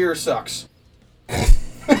if your beer sucks.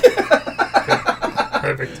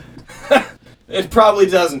 Perfect. It probably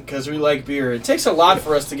doesn't, because we like beer. It takes a lot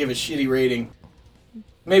for us to give a shitty rating.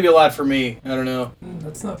 Maybe a lot for me. I don't know.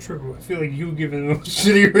 That's not true. I feel like you giving them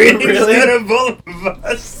shitty ratings Really? instead of both of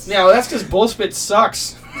us. Yeah, well, that's because Bullspit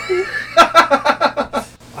sucks.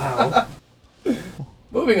 Wow.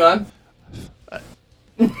 Moving on.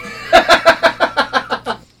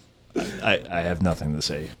 I have nothing to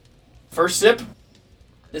say. First sip.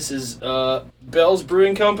 This is Bell's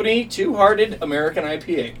Brewing Company Two-Hearted American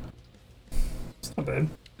IPA. It's not bad.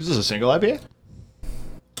 Is this a single IPA?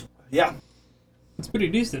 Yeah, It's pretty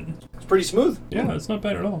decent. it's pretty smooth. Yeah, it's not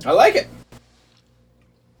bad at all. I like it.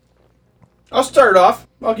 I'll start it off.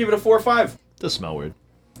 I'll give it a 4 or 5. Does smell weird.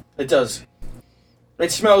 It does.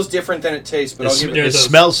 It smells different than it tastes, but I'll give It it. does.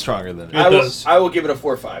 smells stronger than it. It does. I will give it a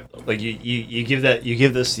 4 or 5. Like you give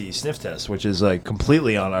this the sniff test, which is like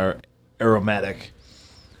completely on our aromatic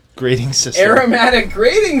grading system. Aromatic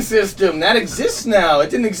grading system that exists now. It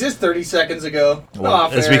didn't exist 30 seconds ago. Well,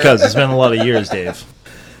 it's fair. because it's been a lot of years, Dave.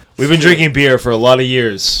 We've been drinking beer for a lot of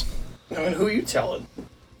years. I mean, who are you telling?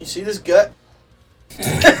 You see this gut?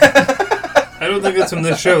 I don't think it's from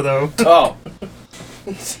this show, though. Oh.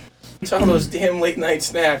 It's all those damn late night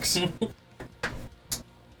snacks.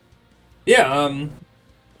 Yeah,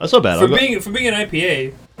 That's not bad. for being an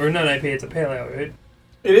IPA, or not an IPA, it's a pale ale, right?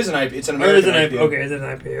 It is an IPA. It's an Or is American it an IPA. IPA? Okay, it's an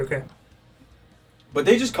IPA, okay. But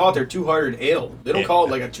they just call it their Two-Hearted Ale. They don't call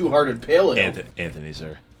it like a Two-Hearted Pale Ale. Anthony,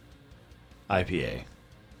 sir. IPA.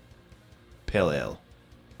 Pale ale.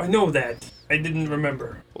 I know that. I didn't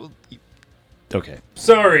remember. Okay.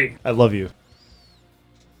 Sorry. I love you.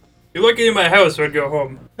 You're lucky in my house, so I'd go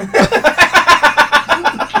home.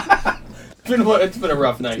 It's been a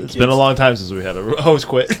rough night. It's been a long time since we had a host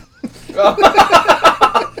quit.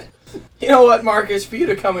 You know what, Marcus? For you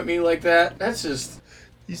to come at me like that, that's just...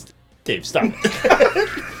 Dave, stop.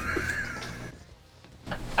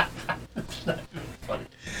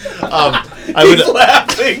 I He's would.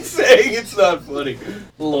 laughing, saying it's not funny.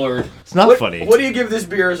 Lord. It's not What- funny. What do you give this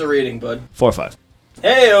beer as a rating, bud? 4 or 5.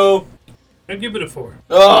 Hey-o! I'd give it a 4.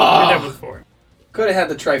 I'd have Oh! a 4. Could have had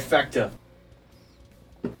the trifecta.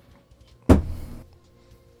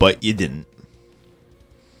 But you didn't.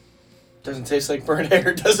 Doesn't taste like burnt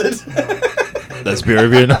hair, does it? That's beer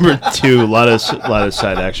review number 2. A lot of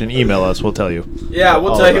side action. Email us. We'll tell you. Yeah,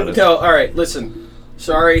 we'll All tell you. about it. No, all right, listen.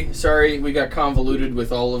 Sorry, we got convoluted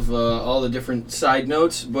with all of all the different side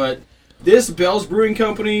notes, but this Bell's Brewing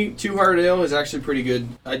Company Two-Hearted Ale is actually pretty good.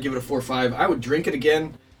 I'd give it a 4 or 5. I would drink it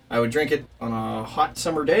again. I would drink it on a hot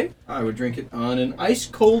summer day. I would drink it on an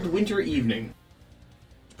ice-cold winter evening.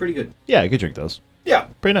 It's pretty good. Yeah, I could drink those. Yeah,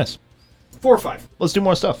 Pretty nice. 4 or 5. Let's do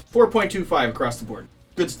more stuff. 4.25 across the board.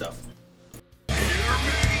 Good stuff.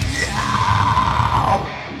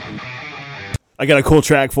 I got a cool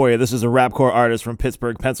track for you. This is a rapcore artist from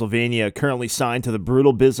Pittsburgh, Pennsylvania, currently signed to the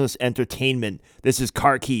Brutal Business Entertainment. This is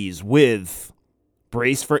Car Keys with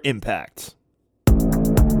Brace for Impact.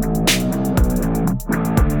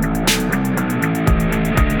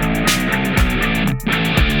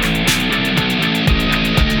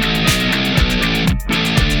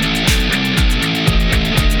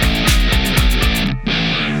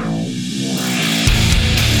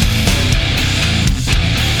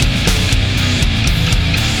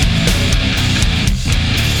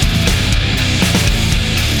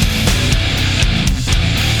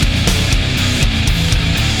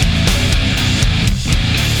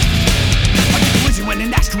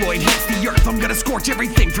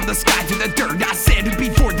 from the sky to the dirt. I said it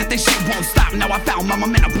before that this shit won't stop. Now I found my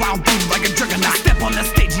momentum plowing through like a juggernaut. Step on the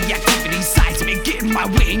stage, the activity seismic. Get in my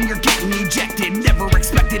way and you're getting ejected. Never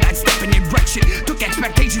expected I'd step in erection. Took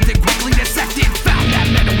expectations and quickly dissected. Found that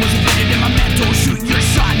metal was embedded in my mental. Shoot your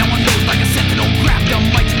shot, no one knows like a sentinel. Grab the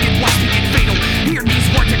mic and get watched and get fatal. Hear these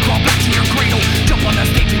words and crawl back to your cradle. Jump on the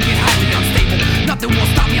stage and get highly unstable. Nothing will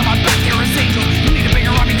stop me on my back, there is angels. You need a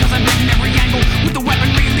bigger army cause I'm hitting every angle. With the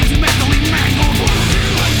weaponry leaves you mentally mangled.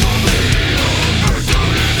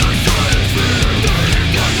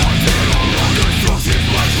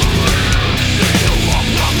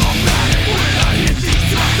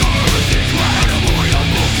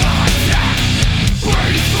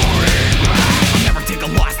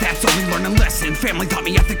 Family taught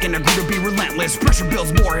me ethic and I grew to be relentless. Pressure builds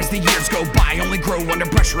more as the years go by. Only grow under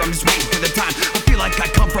pressure, I'm just waiting for the time. I feel like I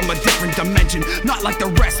come from a different dimension. Not like the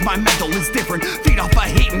rest, my mental is different. Feed off of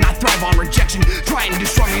hate and I thrive on rejection. Try and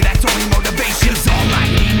destroy me, that's only motivation. It's all I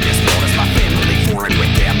need in this world is my family. For and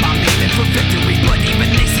with them, I'm aiming for victory. But even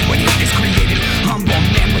they see what hate is created. Humble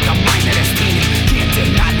man with a mind that is tainted. Can't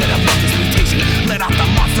deny that I love this mutation. Let out the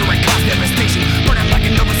monster and cause devastation. Burning like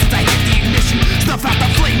a nova since I hit the ignition. Snuff out the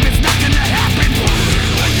flame, it's not gonna happen.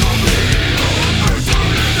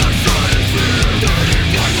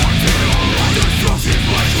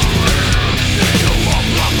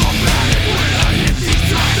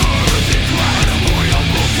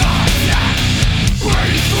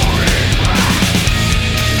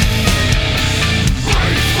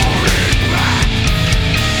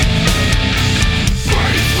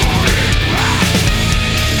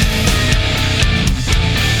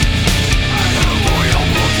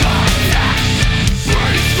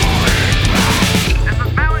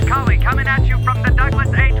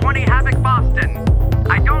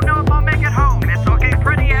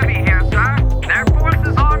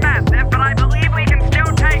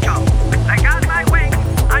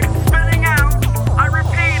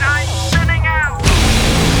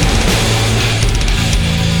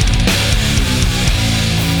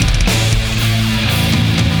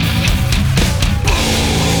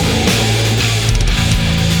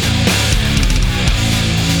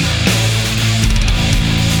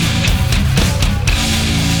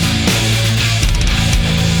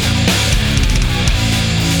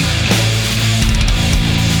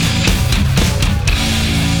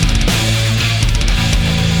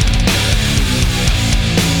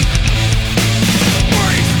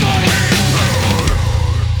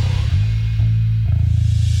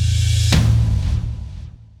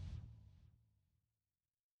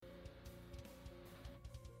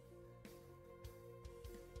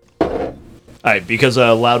 All right, because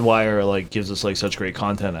Loudwire like gives us like such great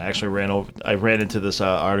content. I ran into this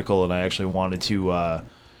article and I actually wanted to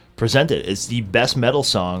present it. It's the best metal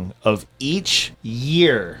song of each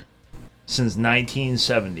year since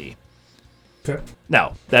 1970. Okay.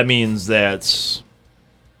 Now that means that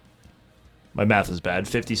my math is bad.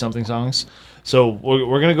 50-something songs. So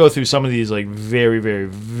we're gonna go through some of these like very, very,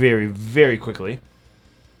 very, very quickly,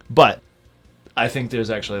 but I think there's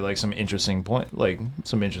actually like some interesting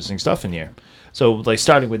stuff in here. So like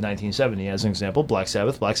starting with 1970 as an example, Black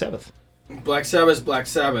Sabbath. Black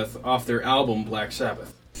Sabbath off their album Black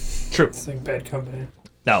Sabbath. True. It's like Bad Company.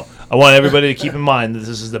 Now, I want everybody to keep in mind that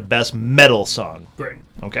this is the best metal song. Great.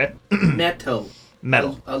 Okay? Metal.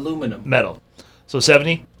 Aluminum. Metal. So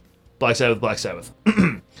 70, Black Sabbath.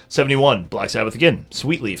 71, Black Sabbath again,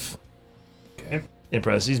 Sweet Leaf. Okay. In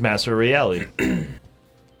parentheses, Master of Reality.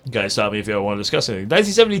 Guys, stop me if you ever want to discuss anything.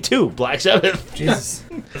 1972, Black Sabbath. Jesus.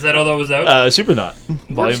 Is that all that was out? Supernaut,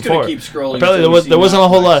 Volume 4. Just gonna keep scrolling. Apparently there wasn't a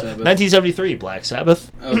whole lot. Sabbath. 1973, Black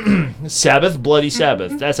Sabbath. Okay. Sabbath, Bloody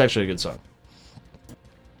Sabbath. That's actually a good song.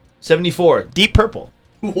 74, Deep Purple.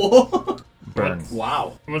 What? Burn.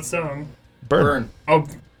 Wow. What song? Burn. Oh.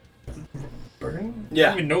 Burn? I Yeah.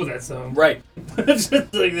 don't even know that song. Right. It's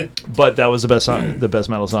just like But that was the best song, the best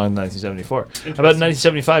metal song in 1974. How about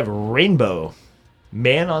 1975, Rainbow,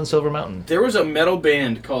 Man on Silver Mountain. There was a metal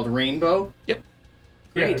band called Rainbow. Yep.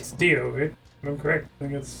 Yeah, Great. it's Dio, right? If I'm correct. I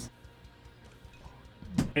think it's...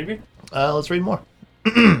 Maybe? Let's read more.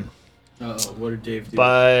 Uh-oh, what did Dave do?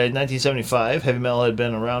 By 1975, heavy metal had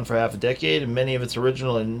been around for half a decade, and many of its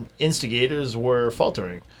original instigators were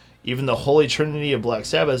faltering. Even the holy trinity of Black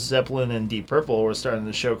Sabbath, Zeppelin, and Deep Purple were starting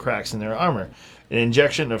to show cracks in their armor. An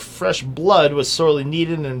injection of fresh blood was sorely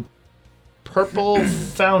needed, and Purple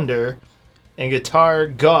founder and guitar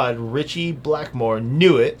god Richie Blackmore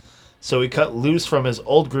knew it, so he cut loose from his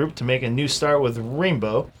old group to make a new start with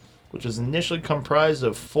Rainbow, which was initially comprised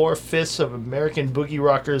of 4/5 of American boogie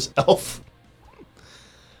rockers Elf,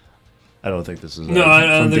 I don't think this is. No, I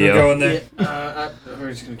don't from think Dio. we're going there.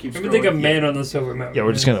 We're just gonna keep. Let me think of scrolling. Man on the Silver Mountain. Yeah,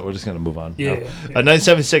 we're just gonna move on. Yeah, No. yeah.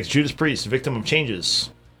 1976, Judas Priest, Victim of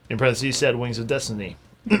Changes. In parentheses, said Wings of Destiny.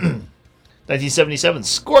 1977,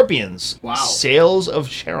 Scorpions. Wow. Sales of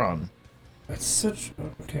Sharon. That's such.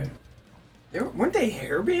 Okay. Weren't they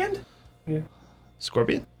hair band?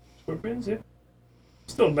 Scorpion. Scorpions, yeah.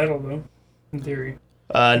 Still metal though, in theory.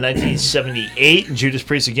 1978, Judas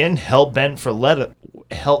Priest again. Hell bent for leather.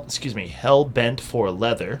 Hell bent for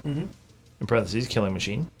leather. Mm-hmm. In parentheses, Killing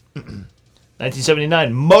Machine.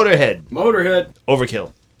 1979, Motorhead. Motorhead.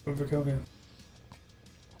 Overkill. Overkill, yeah.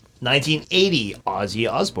 1980,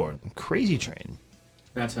 Ozzy Osbourne. Crazy Train.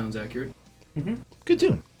 That sounds accurate. Good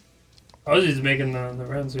tune. Ozzy's making the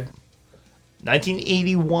rounds here.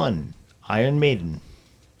 1981, Iron Maiden.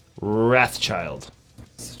 Wrathchild.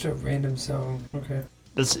 Such a random song. Okay.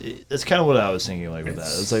 That's kind of what I was thinking like with that.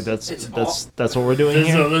 It's like that's it's what we're doing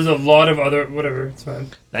here. There's a lot of other whatever. It's fine.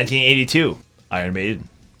 1982, Iron Maiden.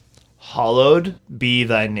 Hallowed be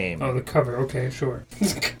thy name. Oh, the cover. Okay, sure.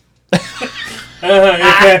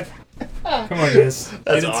 Okay. Come on, guys.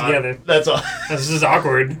 Get it odd. together. That's all. This is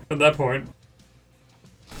awkward at that point.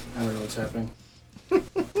 I don't know what's happening.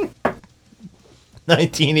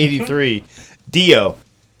 1983, Dio.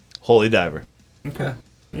 Holy Diver. Okay.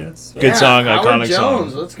 Yeah, it's Good song, Howard iconic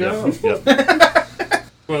Jones, song. let's go. Yep.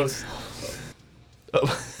 close.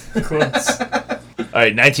 Oh. Close. All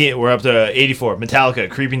right, we're up to 84, Metallica,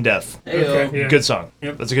 Creeping Death. Hey, Okay, yeah. Good song.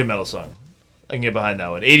 Yep. That's a good metal song. I can get behind that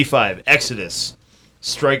one. 85, Exodus,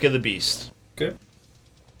 Strike of the Beast. Good.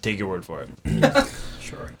 Take your word for it.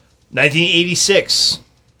 Sure. 1986,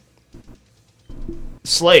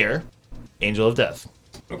 Slayer, Angel of Death.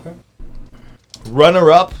 Okay.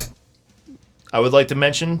 Runner-up, I would like to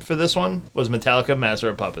mention for this one, was Metallica, Master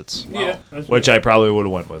of Puppets. Yeah. That's Which I probably would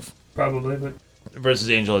have went with. probably, but Versus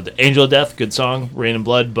Angel of Death, good song, Rain and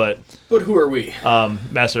Blood, but But who are we?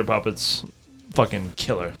 Master of Puppets, fucking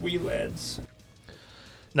killer. we lads.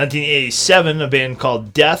 1987, a band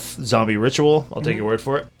called Death, Zombie Ritual. I'll take your word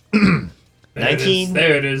for it.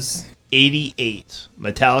 There it is. 88,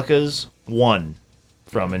 Metallica's One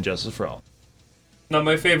from Injustice for All. Not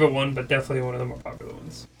my favorite one, but definitely one of the more popular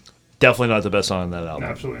ones. Definitely not the best song on that album.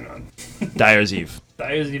 Absolutely not. Dyer's Eve.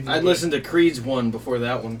 Dyer's even. I'd listen to Creed's one before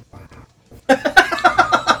that one.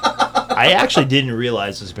 I actually didn't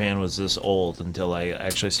realize this band was this old until I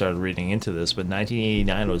actually started reading into this, but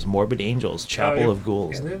 1989 was Morbid Angels, Chapel of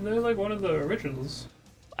Ghouls. Yeah, they're like one of the originals.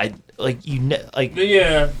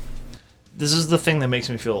 Yeah. This is the thing that makes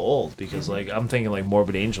me feel old because like I'm thinking like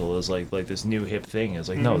Morbid Angel is like this new hip thing. It's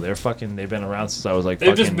like no, they've been around since I was like They've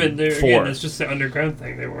fucking just been there 4. again. It's just the underground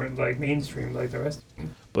thing. They weren't like mainstream like the rest of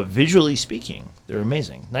them. But visually speaking, they're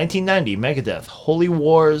amazing. 1990, Megadeth, Holy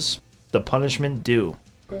Wars, The Punishment Due,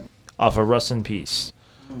 Okay. off of Rust in Peace.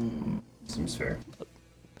 Seems fair.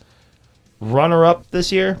 Runner-up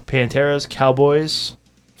this year, Pantera's Cowboys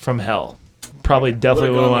from Hell. Probably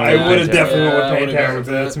definitely would have gone went with I would have Pantera. definitely Yeah, I went would've with gone with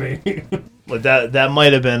Pantera, that's me. Like that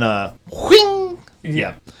might have been a whing.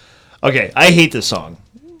 Yeah. Okay, I hate this song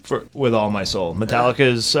with all my soul.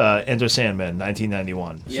 Metallica's Enter Sandman,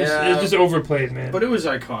 1991. Yeah, It's just overplayed, man. but it was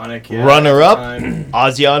iconic. Yeah, Runner-up, at the time.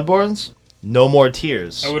 Ozzy Osbourne's No More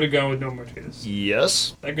Tears. I would have gone with No More Tears.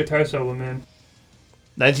 Yes. That guitar solo, man.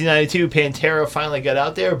 1992, Pantera finally got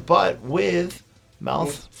out there, but with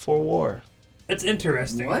Mouth for War. That's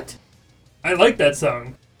interesting. What? I like that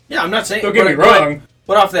song. Yeah, I'm not saying. Don't get me but- wrong.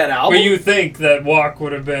 But off that album. But you think that Walk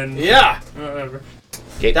would have been... Yeah, Whatever.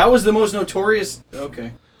 that was the most notorious.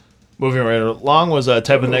 Okay. Moving right along was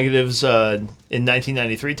Type of Negatives in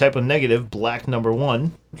 1993. Type of Negative, Black Number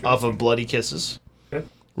 1, off of Bloody Kisses. Okay.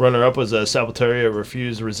 Runner-up was Sepultura,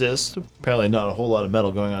 Refuse, Resist. Apparently not a whole lot of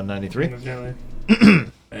metal going on in 93. There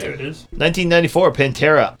it is. 1994,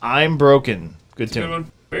 Pantera, I'm Broken. Good Good tune.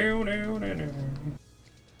 one.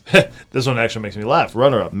 This one actually makes me laugh.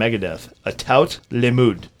 Runner-up, Megadeth, A Tout Le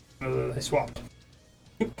Mood. They swapped.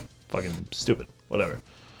 Fucking stupid. Whatever.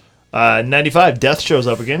 95, Death shows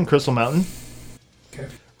up again. Crystal Mountain. Okay.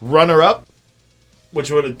 Runner-up,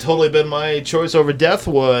 which would have totally been my choice over Death,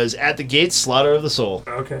 was At the Gates, Slaughter of the Soul.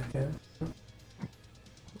 Okay, yeah.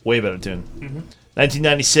 Way better tune.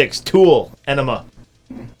 1996, Tool, Enema.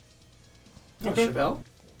 Okay. Chevelle?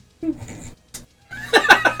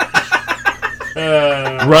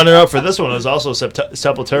 Runner-up for this one was also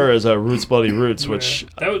Sepultura's Roots Bloody Roots, which,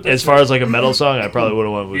 That's as far as like a metal song, I probably would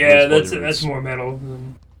have went with Yeah, Roots Bloody that's Roots. more metal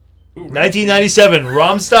than... Ooh, 1997,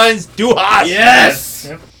 Rammstein's Du Hast. Yes.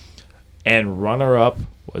 Yep. And runner-up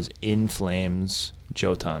was In Flames,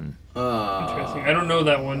 Jotun. Interesting. I don't know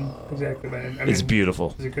that one exactly, but I mean, It's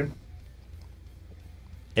beautiful. Is it good?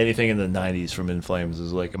 anything in the 90s from In Flames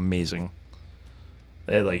is like amazing.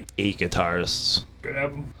 They had like 8 guitarists. Good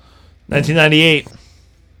album. 1998,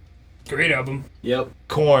 Great album. Yep.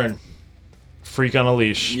 Korn, Freak on a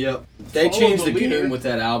Leash. Yep. They Follow changed the the leader. game with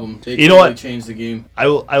that album. They You know totally what? changed the game. I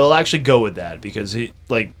will actually go with that because he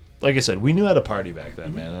like I said, we knew how to party back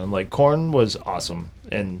then, man. And like Korn was awesome.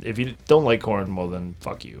 And if you don't like Korn, well then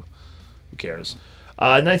fuck you. Who cares?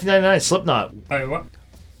 1999, Slipknot. Alright, what?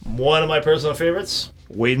 One of my personal favorites,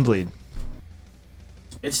 Wait and Bleed.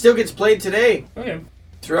 It still gets played today Oh yeah.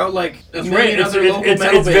 throughout like a It's million it's, other it's, local it's,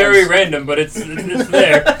 metal it's very bands. random, but it's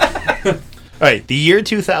there. All right, the year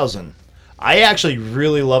 2000. I actually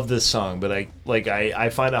really love this song, but I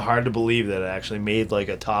find it hard to believe that it actually made like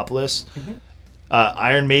a top list.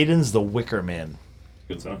 Iron Maiden's The Wicker Man.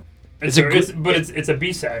 Good song. It's a good- but it's a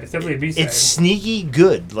B side. It's definitely a B side. It's sneaky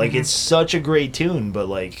good. Like it's such a great tune, but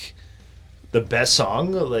like the best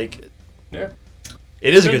song, like Yeah.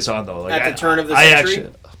 it is a good song though. Like At the turn of the I century?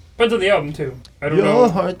 actually, Depends on the album too. I don't your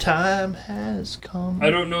know. time has come. I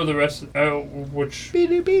don't know the rest. Which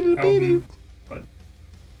Beedoo, beedoo, beedoo. album? But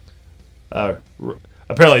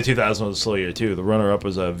Apparently 2000 was a slow year too. The runner-up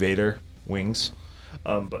was Vader, Wings.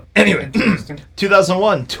 But anyway, interesting.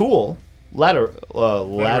 2001, Tool,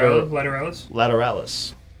 Lateralis.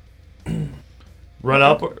 Lateralis.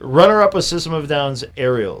 Runner-up was System of a Down's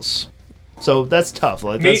Aerials. So that's tough.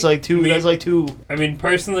 Like that's like two. That's like two. I mean,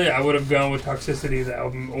 personally, I would have gone with Toxicity, the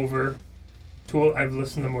album, over Tool. I've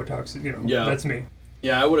listened to more Toxic. You know, Yeah. that's me.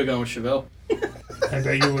 Yeah, I would have gone with Chevelle. I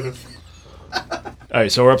bet you would have. All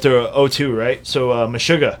right, so we're up to 02, right? So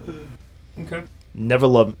Meshuggah. Okay. Never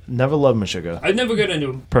loved Meshuggah I'd never get into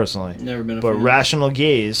him. personally. Never been a But fan. Rational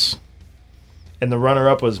Gaze, and the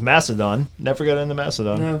runner-up was Mastodon. Never got into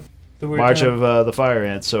Mastodon. No. The weird March time. of the Fire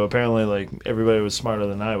Ants. So apparently, like everybody was smarter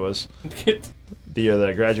than I was the year that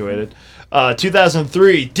I graduated.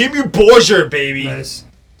 2003, Dimmu Borgir, baby. Nice.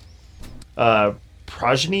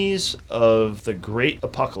 Progenies of the Great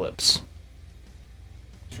Apocalypse.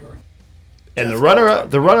 Sure. And the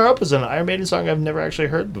runner-up is an Iron Maiden song I've never actually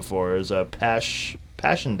heard before. Is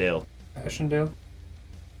Passchendaele. Passchendaele.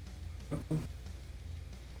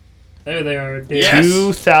 There they are. Dave. Yes.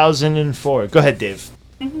 2004. Go ahead, Dave.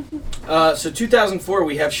 So 2004,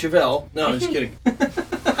 we have Chevelle. No, I'm just kidding.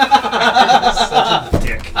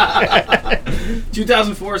 Dick.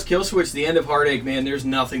 2004 is Killswitch, The End of Heartache. Man, there's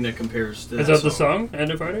nothing that compares to Is that the song?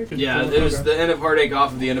 End of Heartache? Yeah, it was the End of Heartache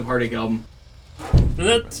off of the End of Heartache album. And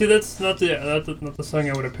that's not the song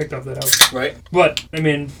I would have picked off that album. Right? But I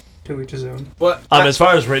mean, to each his own. But As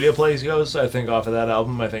far as radio plays goes, I think off of that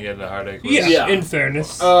album, I think End of Heartache was... Yeah. In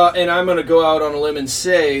fairness. and I'm going to go out on a limb and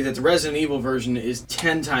say that the Resident Evil version is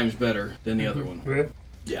 10 times better than the other one. Really?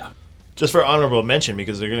 Yeah. Just for honorable mention,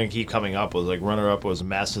 because they're going to keep coming up, was like runner-up was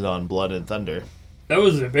Mastodon, Blood and Thunder. That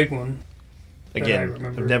was a big one. I Again,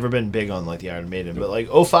 remember. I've never been big on like the Iron Maiden, but like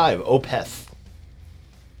 05, Opeth,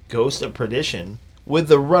 Ghost of Perdition, with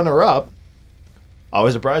the runner-up,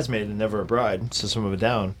 always a bridesmaid and never a bride, System of a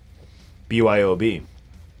Down, BYOB.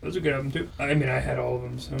 That was a good album too. I mean, I had all of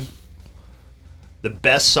them, so The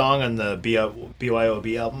best song on the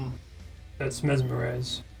BYOB album. that's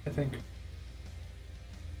Mesmerize, I think.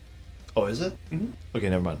 Oh, is it? Mhm. Okay,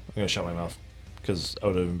 never mind. I'm gonna shut my mouth because I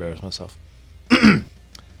would have embarrassed myself.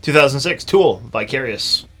 2006, Tool,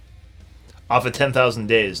 Vicarious, off of 10,000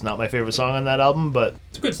 Days. Not my favorite song on that album, but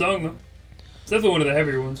It's a good song though. It's definitely one of the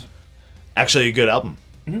heavier ones. actually a good album.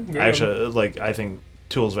 Mm-hmm, I think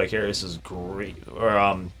Tool's Vicarious is great.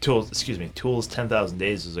 Or Tool's 10,000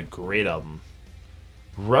 Days is a great album.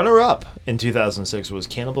 Runner-up in 2006 was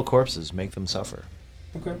Cannibal Corpse's Make Them Suffer.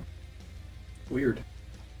 Okay. Weird.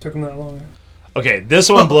 Took them that long. Okay, this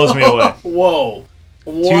one blows me away. Whoa.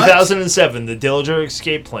 What? 2007, The Dillinger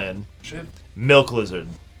Escape Plan, Shit. Milk Lizard.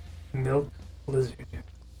 Milk Lizard.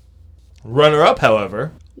 Runner-up,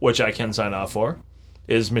 however, which I can sign off for,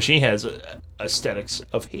 is Machine Head's Aesthetics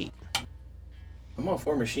of Hate. I'm all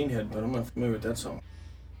for Machine Head, but I'm not familiar with that song.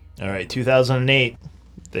 All right, 2008,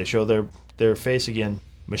 they show their face again.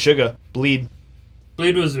 Meshuggah, Bleed,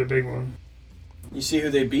 Bleed was a big one. You see who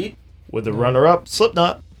they beat? with the runner-up,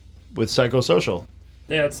 Slipknot, with Psychosocial.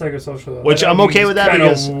 Yeah, it's Psychosocial though. Which That I'm album okay is with that kinda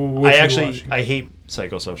because wishy-washy. I hate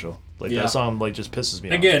Psychosocial. Like Yeah. that song like just pisses me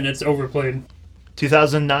off. Again, it's overplayed.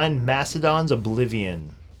 2009, Mastodon's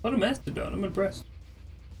Oblivion. A lot of Mastodon. I'm impressed.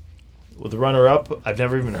 With the runner-up, I've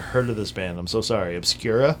never even heard of this band. I'm so sorry.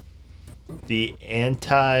 Obscura, the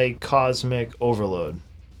Anti-Cosmic Overload.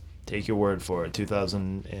 Take your word for it.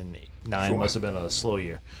 2009 Sure. must have been a slow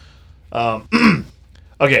year.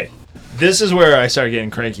 Okay, this is where I start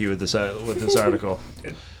getting cranky with this article.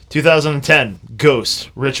 2010,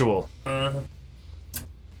 Ghost, Ritual.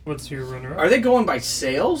 What's your runner-up? Are they going by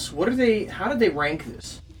sales? What are they? How did they rank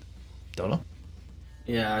this? Don't know.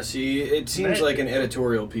 Yeah, see, it seems like an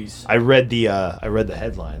editorial piece. I read the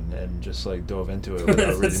headline and just like dove into it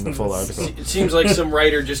without reading the full article. It seems like some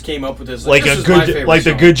writer just came up with this. Like this a is my good, favorite like the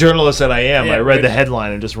song. good journalist that I am, Yeah, I read right. the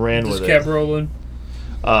headline and just ran Just with kept it. rolling.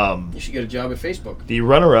 You should get a job at Facebook. The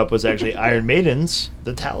runner-up was actually Iron Maiden's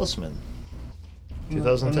 "The Talisman,"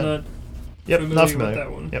 2010. I'm not Yep, familiar not with familiar.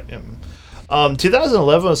 that one. Yep.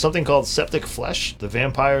 2011 was something called Septic Flesh, the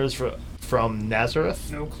vampires from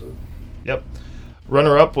Nazareth. No clue. Yep.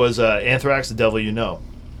 Runner-up was Anthrax, The Devil You Know.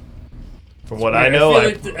 From what I weird. I know, feel I,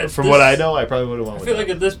 like at from this- what I know, I probably would have won I with feel that. like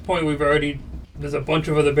at this point there's a bunch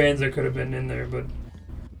of other bands that could have been in there, but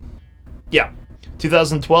Yeah.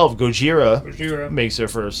 2012, Gojira Gojira. makes their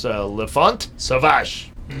first Le Font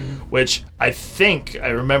Sauvage, which I think I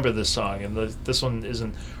remember this song, and this one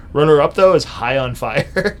isn't. Runner-up, though, is High on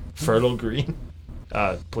Fire, Fertile Green.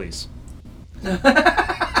 Please.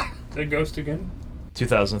 The Ghost again.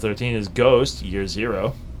 2013 is Ghost, Year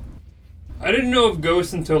Zero. I didn't know of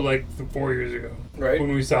Ghost until like 4 years ago, Right.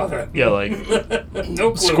 when we saw that. Yeah, like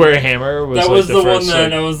No clue. Square Hammer was That like was the one first, that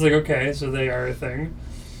like- I was like, okay, so they are a thing.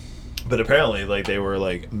 But apparently, like, they were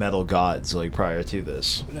like metal gods like prior to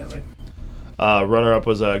this. Evidently. Runner-up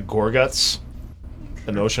was Gorguts,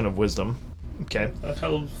 An Ocean of Wisdom. Okay. That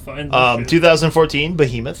helps find this shit. 2014,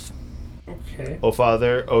 Behemoth. Okay. O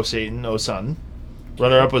Father, O Satan, O Son.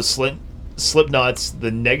 Runner-up was Slipknot's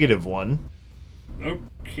The Negative One. Okay.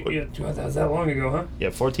 Yeah, God, that was that long ago, huh? Yeah,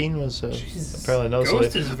 14 was Jesus. apparently no.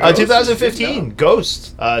 Ghost is Ghost 2015,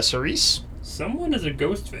 Ghost. Cerise. Someone is a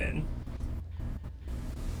Ghost fan.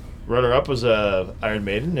 Runner-up was Iron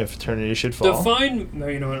Maiden, If Eternity Should Fall. Define. No,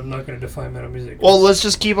 you know what? I'm not going to define metal music. Well, let's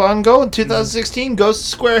just keep on going. 2016, Ghost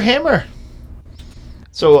Square Hammer.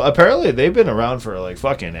 So apparently they've been around for like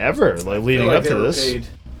fucking ever, like leading Feel like up they to were this. paid.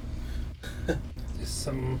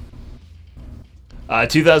 Some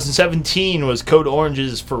 2017 was Code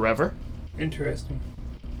Orange's Forever. interesting.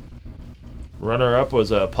 Runner-up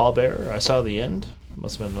was Paul Bearer, I Saw the End.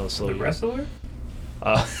 Must have been another slow The year. wrestler?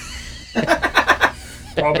 Uh,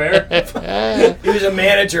 Paul Bear? He was a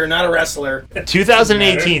manager, not a wrestler.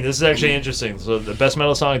 2018, this is actually interesting. So the best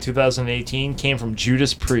metal song in 2018 came from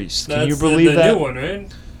Judas Priest. Can you believe the that? new one,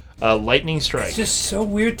 right? Lightning Strike. It's just so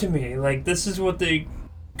weird to me. Like, this is what they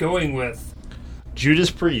going with.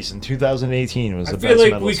 Judas Priest in 2018 was I the feel best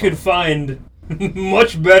like metal we song. could find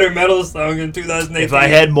much better metal songs in 2018. If I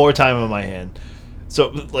had more time on my hand. So,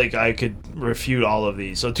 like, I could refute all of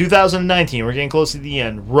these. So, 2019, we're getting close to the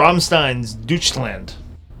end. Rammstein's Deutschland.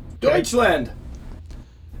 Deutschland.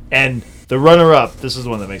 And the runner-up, this is the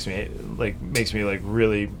one that makes me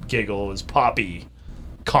really giggle, is Poppy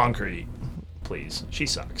Concrete. Please. She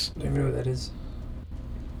sucks. I don't even know what that is.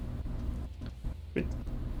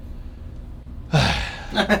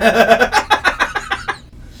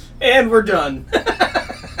 And we're done.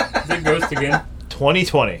 Is it Ghost again?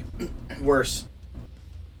 2020. Worse.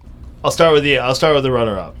 I'll start with the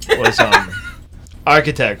runner-up. Was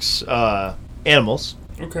Architects Animals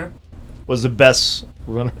Okay. was the best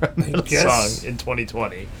runner-up metal guess. song in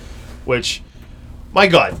 2020, which, my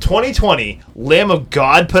God, 2020, Lamb of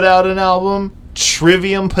God put out an album,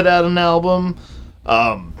 Trivium put out an album,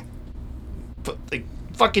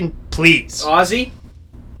 fucking please. Ozzy?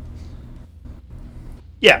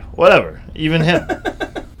 Yeah, whatever, even him.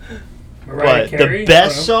 Mariah But Carey? the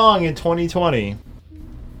best song in 2020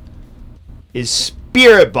 is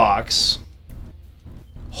Spirit Box,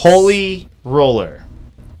 Holy Roller.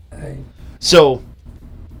 So,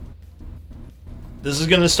 this is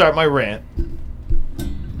going to start my rant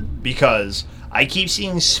because I keep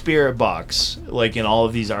seeing Spirit Box like in all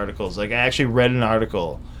of these articles. Like, I actually read an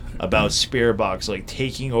article about Spirit Box like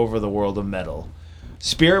taking over the world of metal.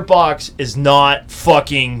 Spirit Box is not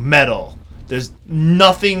fucking metal. There's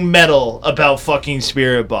nothing metal about fucking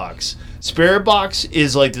Spirit Box. Spirit Box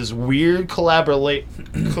is like this weird collaboration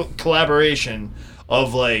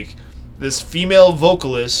of like this female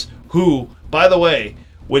vocalist who, by the way,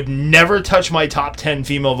 would never touch my top 10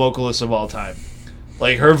 female vocalists of all time.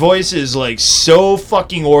 Like, her voice is like so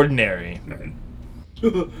fucking ordinary.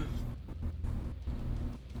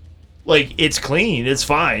 Like, it's clean, it's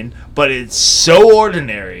fine, but it's so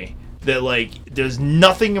ordinary that like there's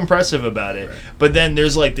nothing impressive about it. But then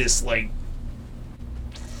there's like this like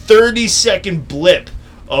 30-second blip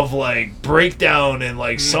of like breakdown and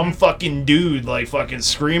like some fucking dude like fucking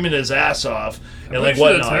screaming his ass off and like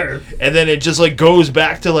sure that's whatnot, her. and then it just like goes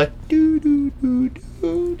back to like doo doo doo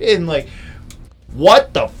doo, and like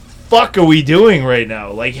what the fuck are we doing right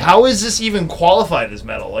now? Like, how is this even qualified as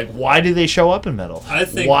metal? Like, why do they show up in metal? I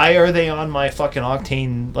think- why are they on my fucking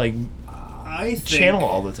Octane, like, I think channel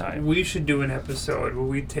all the time? we should do an episode where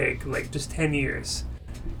we take like just 10 years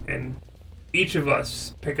and each of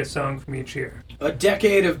us pick a song from each year. A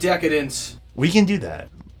decade of decadence. We can do that.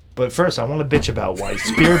 But first, I want to bitch about why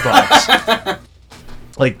Spirit Box.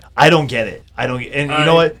 Like, I don't get it. I don't. And you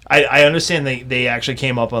know what? I understand they actually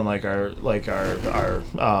came up on like our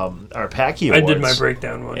Packy I Awards. did my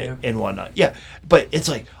breakdown one, yeah. And whatnot. Yeah, but it's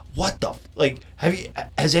like, what the like?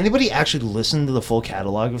 Has anybody actually listened to the full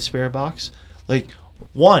catalog of Spirit Box? Like,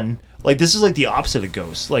 one, like this is like the opposite of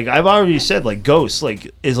Ghost. Like I've already said, like Ghost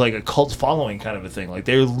like is like a cult following kind of a thing. Like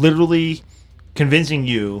they're literally convincing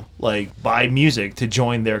you like by music to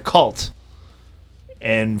join their cult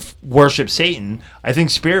and worship Satan. I think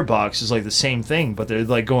Spirit Box is like the same thing, but they're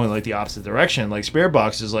like going like the opposite direction. Like Spirit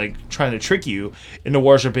Box is like trying to trick you into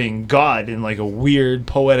worshiping God in like a weird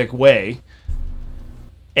poetic way.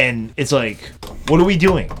 And it's like, what are we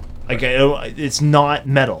doing? Like, it's not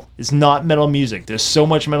metal. It's not metal music. There's so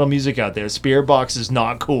much metal music out there. Spirit Box is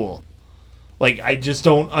not cool. Like, I just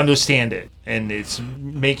don't understand it. And it's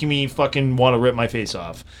making me fucking want to rip my face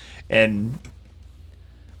off. And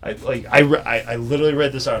I literally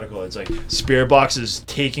read this article. It's like, Spirit Box is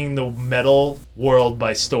taking the metal world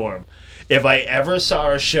by storm. If I ever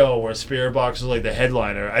saw a show where Spirit Box was like the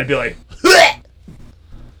headliner, I'd be like, bleh!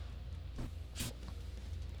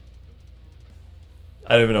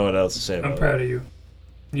 I don't even know what else to say about I'm proud of you.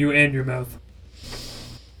 You and your mouth.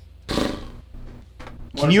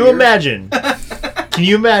 Can you imagine? Can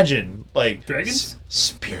you imagine, like, Dragons?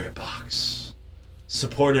 Spirit Box,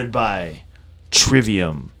 supported by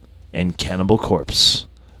Trivium and Cannibal Corpse,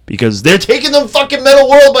 because they're taking the fucking metal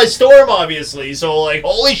world by storm, obviously. So, like,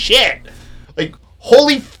 holy shit, like,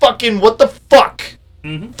 holy fucking what the fuck?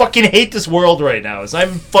 Mm-hmm. Fucking hate this world right now. It's not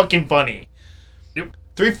even fucking funny. Yep.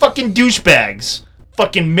 3 fucking douchebags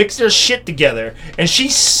fucking mix their shit together, and she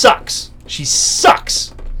sucks. She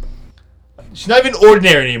sucks. She's not even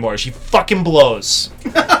ordinary anymore. She fucking blows.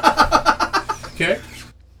 Okay.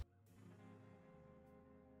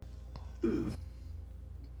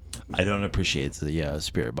 I don't appreciate the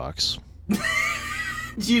Spirit Box.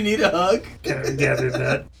 Do you need a hug? Kind of gathered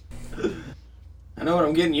that. I know what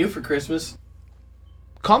I'm getting you for Christmas.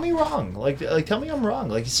 Call me wrong. Like tell me I'm wrong.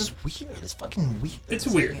 Like, it's just weird. It's fucking weird. It's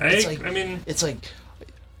weird. It's It's like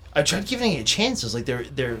I tried giving it a chance. It's like their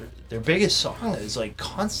biggest song is like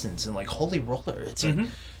Constance and like Holy Roller. It's like, and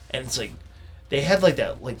it's like they had like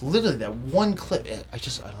that, like literally that one clip. I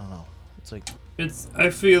don't know. It's like I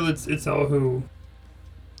feel it's all who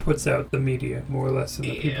puts out the media more or less than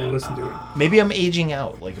the people who listen to it. maybe I'm aging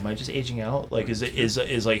out. Like, am I just aging out? Like,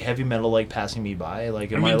 is like heavy metal like passing me by?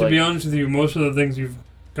 Like, am I to like, be honest with you, most of the things you've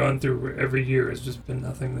gone through every year has just been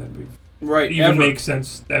nothing that we've Right, even ever. makes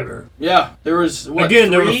sense ever. Yeah, there was, what,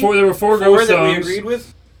 Again, there three? were four Four Ghost that we songs. agreed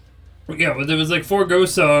with? Yeah, but there was like 4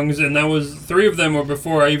 Ghost songs, and that was 3 of them were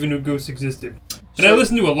before I even knew Ghost existed. And I So-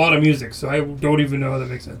 listen to a lot of music, so I don't even know how that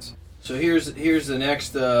makes sense. So here's the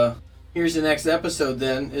next episode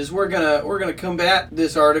then, is we're gonna combat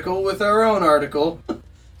this article with our own article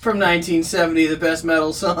from 1970, the best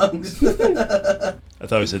metal songs. I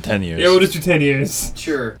thought we said 10 years. Yeah, we'll just do 10 years.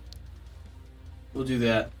 Sure. We'll do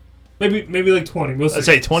that. Maybe like 20. We'll see. I'd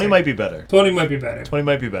say 20 might be better. 20 might be better. 20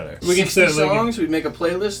 might be better. We can 60 set like songs, we'd make a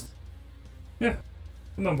playlist. yeah,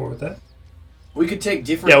 I'm on board with that. We could take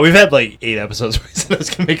different... Yeah, we've had like 8 episodes where we said I was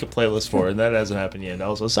going to make a playlist for it, and that hasn't happened yet.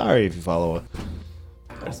 Also, sorry if you follow it.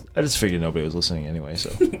 I just figured nobody was listening anyway, so.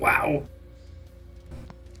 Wow.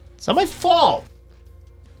 It's not my fault.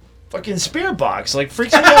 Fucking Spirit Box, like,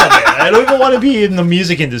 freaks me out, man. I don't even want to be in the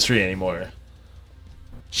music industry anymore.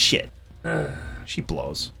 Shit. She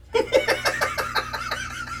blows.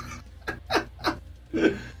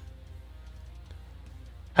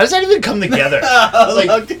 How does that even come together?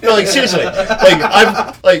 Like seriously,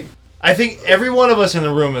 I think every one of us in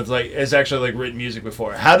the room has actually like written music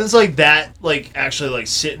before. How does like that like actually like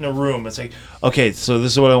sit in a room? It's like, okay, so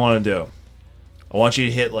this is what I want to do. I want you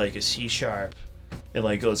to hit like a C sharp, and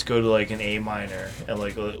like let's go to like an A minor, and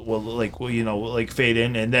like like fade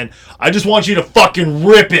in, and then I just want you to fucking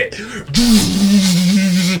rip it,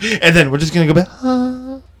 and then we're just gonna go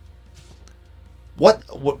back. What?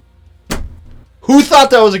 Who thought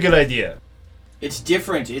that was a good idea? It's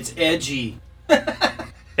different. It's edgy.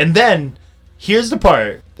 And then, here's the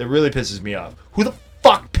part that really pisses me off. Who the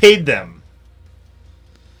fuck paid them?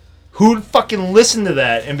 Who'd fucking listen to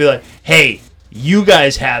that and be like, hey, you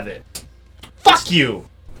guys have it. Fuck you.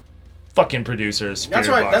 Fucking producers. That's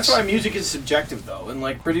why music is subjective, though. And,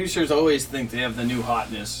 like, producers always think they have the new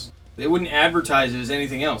hotness. They wouldn't advertise it as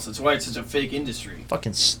anything else. That's why it's such a fake industry.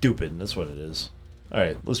 Fucking stupid. That's what it is. All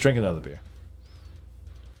right, let's drink another beer.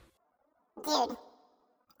 Dude, are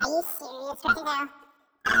you serious right now?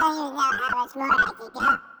 I don't even know how much more I could go.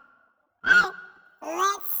 Alright,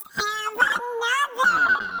 let's have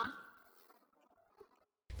another.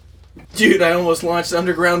 Dude, I almost launched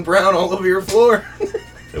Underground Brown all over your floor.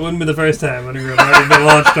 It wouldn't be the first time Underground already been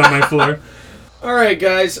launched on my floor. All right,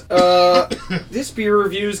 guys. This beer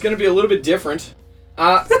review is going to be a little bit different.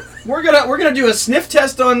 We're gonna do a sniff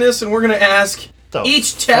test on this, and we're gonna ask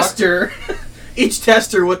each tester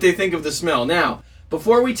what they think of the smell. Now,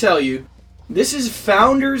 before we tell you, this is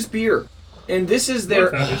Founders Beer, and this is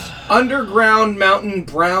their Underground Mountain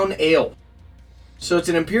Brown Ale. So it's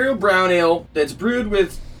an imperial brown ale that's brewed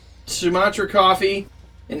with Sumatra coffee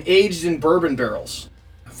and aged in bourbon barrels.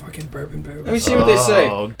 Fucking bourbon barrels. Let me see what they say.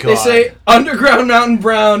 God. They say Underground Mountain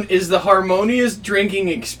Brown is the harmonious drinking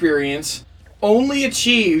experience only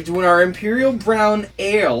achieved when our Imperial Brown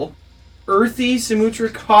Ale, earthy Sumatra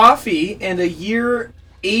coffee, and a year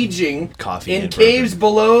aging Coffee in and caves bourbon.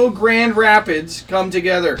 below Grand Rapids come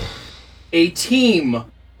together. A team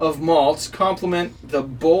of malts complement the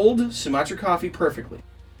bold Sumatra coffee perfectly.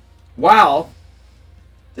 While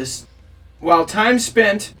time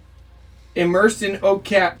spent immersed in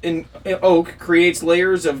oak creates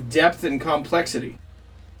layers of depth and complexity.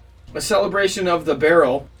 A celebration of the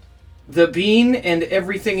barrel, the bean, and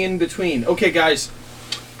everything in between. Okay, guys.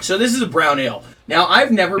 So this is a brown ale. Now,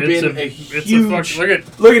 I've never been a huge... Look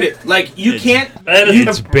at it. Like, you can't...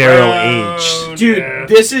 It's barrel aged. Dude, Yeah.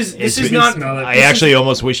 this is not... smell it. I actually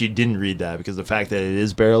almost wish you didn't read that because the fact that it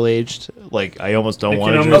is barrel aged, like I almost don't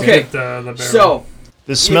want to drink Okay, it. the barrel. So...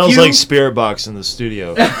 This smells you- like Spirit Box in the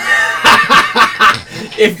studio.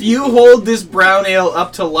 If you hold this brown ale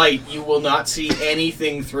up to light, you will not see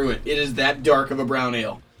anything through it. It is that dark of a brown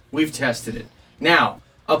ale. We've tested it. Now,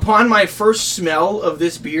 upon my first smell of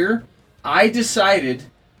this beer, I decided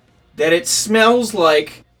that it smells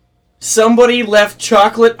like somebody left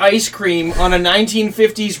chocolate ice cream on a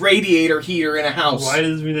 1950s radiator heater in a house. Why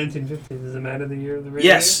does it be 1950? Does it matter the year of the radio?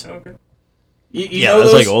 Yes. Okay. You Yeah, know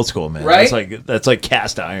that's those? like old school, man. Right? That's like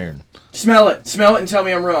cast iron. Smell it, and tell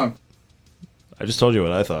me I'm wrong. I just told you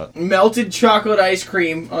what I thought. Melted chocolate ice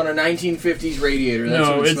cream on a 1950s radiator. That's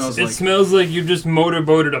No, what it it smells like. smells like you just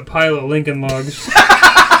motorboated a pile of Lincoln logs.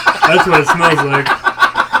 That's what it smells like.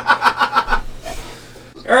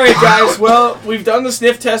 All right, guys. Well, we've done the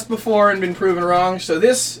sniff test before and been proven wrong, so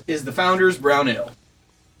this is the Founders Brown Ale.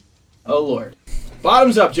 Oh, Lord.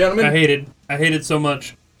 Bottoms up, gentlemen. I hate it so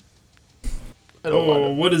much.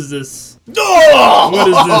 Oh, what is this? Oh! What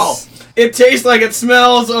is this? It tastes like it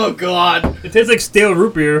smells. Oh, God. It tastes like stale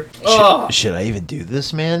root beer. Oh. Should I even do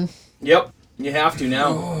this, man? Yep. You have to now.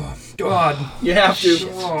 Oh, God. You have to.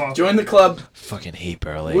 Oh. Join the club. Fucking hate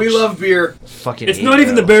barrel aged. We love beer. Fucking. It's hate not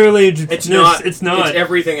even the barrel. barrel aged. It's not. It's not. It's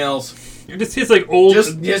everything else. It just tastes like old.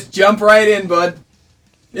 Just jump right in, bud.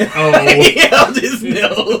 Oh. He held his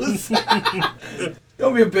nose.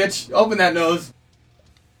 Don't be a bitch. Open that nose.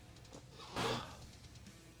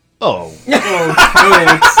 Oh.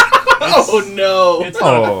 Oh, no. It's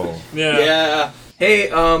not. Oh. Yeah. Yeah. Hey,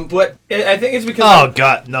 but I think it's because... Oh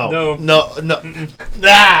God, no. No.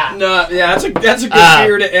 Ah. No, yeah, that's a good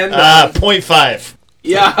beer to end on. 0.5.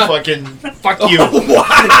 Yeah. Fucking fuck you.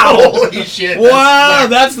 Wow. Holy shit. Wow,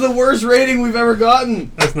 that's the worst rating we've ever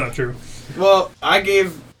gotten. That's not true. Well, I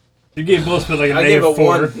gave You gave Bullspit like a I gave a -4.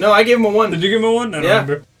 1. No, I gave him a 1. Did you give him a 1? I don't Yeah.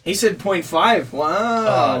 remember. He said 0.5.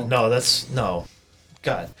 Wow. No, that's no.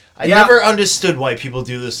 God, I Yeah. never understood why people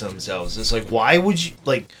do this to themselves. It's like, why would you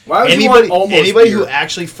like Why would you anybody? want almost Anybody beer? who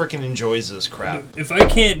actually freaking enjoys this crap. If I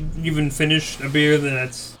can't even finish a beer, then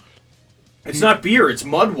that's... It's not beer, it's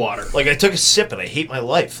mud water. Like I took a sip and I hate my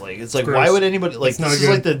life. Like it's like, gross. why would anybody like It's not this? Is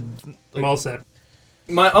like the I'm all set.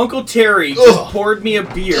 My Uncle Terry just poured me a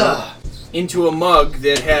beer into a mug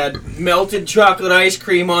that had melted chocolate ice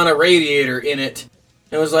cream on a radiator in it.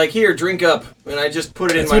 And was like, "Here, drink up." And I just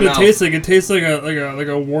put it That's in my what mouth. it tastes like. It tastes like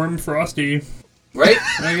a warm Frosty. Right?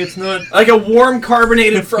 Like it's not... Like a warm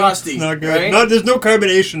carbonated Frosty. It's not good. Right? No, there's no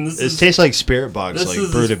carbonation. This it is tastes like Spirit Box, this like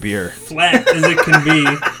is brewed a beer. flat as it can be.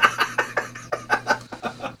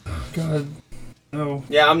 God. No.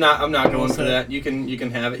 Yeah, I'm not going Well for said. that. You can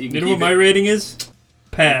have it. You can You know keep what my it. rating is?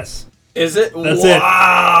 Pass. Is it? That's wow. it.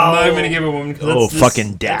 I'm not even gonna give it one. 'cause Oh, that's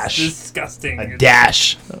fucking dash. That's disgusting. A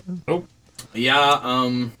dash. Yeah,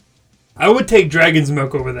 I would take Dragon's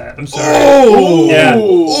Milk over that. I'm sorry. Oh. Yeah.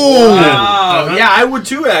 Wow. Uh-huh. Yeah, I would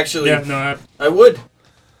too, actually. Yeah, no, I would.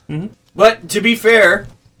 Mhm. But to be fair,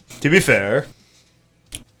 To be fair,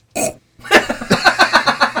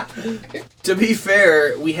 To be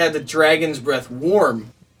fair, we had the Dragon's Breath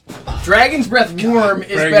Warm. Dragon's Breath Warm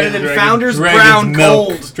is better than Founder's Brown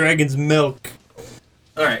Cold. Dragon's Milk.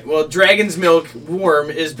 Alright, well, Dragon's Milk Warm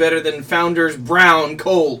is better than Founder's Brown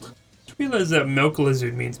Cold. You realize that milk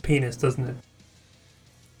lizard means penis, doesn't it?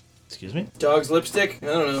 Excuse me? Dog's lipstick? I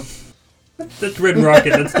don't know. That's Red Rocket,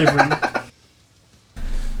 that's different.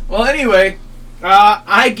 Well, anyway,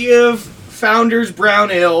 I give Founder's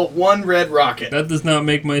Brown Ale 1 Red Rocket. That does not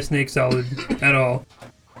make my snake solid at all.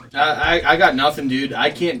 I got nothing, dude. I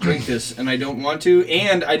can't drink this, and I don't want to,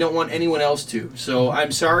 and I don't want anyone else to. So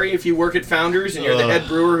I'm sorry if you work at Founders and you're the head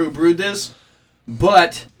brewer who brewed this,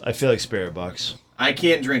 but I feel like Spirit Box. I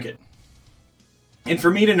can't drink it. And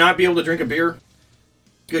for me to not be able to drink a beer,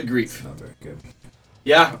 good grief. Not very good.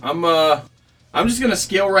 Yeah, I'm just gonna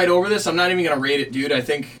scale right over this. I'm not even gonna rate it, dude. I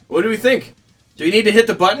think. What do we think? Do we need to hit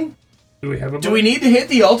the button? Do we have a button? Do we need to hit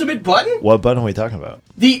the ultimate button? What button are we talking about?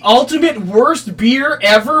 The ultimate worst beer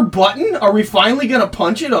ever button? Are we finally gonna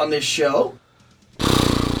punch it on this show?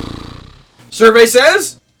 Survey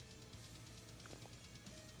says?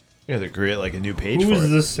 You have to create like a new page Who's for it.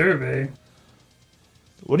 this survey?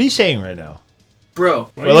 What are you saying right now?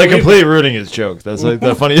 Bro, We're like completely ruining his joke. That's like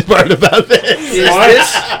the funniest part about this.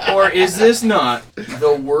 is this not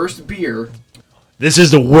the worst beer? This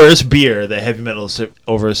is the worst beer that Heavy Metal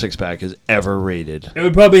over a 6-pack has ever rated. It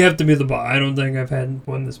would probably have to be the bar. I don't think I've had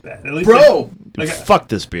one this bad. At least Bro! Fuck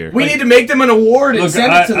this beer. We need to make them an award and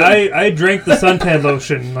send it to them. I drank the suntan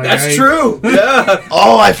lotion. That's true. Yeah.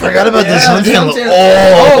 Oh, I forgot about the suntan lotion.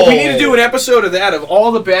 Oh, we need to do an episode of that, of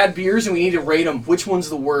all the bad beers, and we need to rate them. Which one's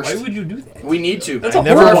the worst? Why would you do that? We need to. That's I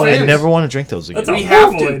never want to drink those again. That's a We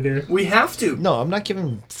have horrible to. idea. We have to. No, I'm not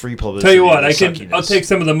giving free publicity. Tell you what, to I'll suckiness. take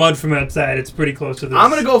some of the mud from outside. It's pretty close to this. I'm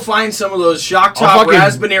gonna go find some of those Shock I'll Top fucking-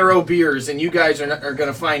 Raspberry beers, and you guys are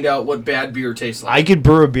gonna find out what bad beer tastes like. I could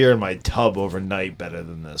brew a beer in my tub overnight better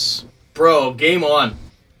than this. Bro, game on.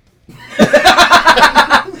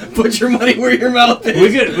 Put your money where your mouth is. We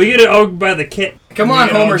get it all by the kit. Come on,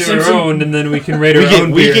 We all Homer do Simpson. our own, and then we can rate our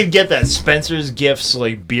own We beer. could get that Spencer's Gifts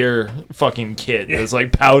like beer fucking kit. It's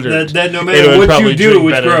like powdered. That no It matter would what probably you do, drink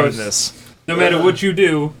it's better than gross. this. No matter what you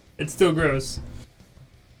do, it's still gross.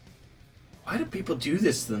 Why do people do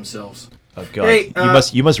this to themselves? Oh god, Hey,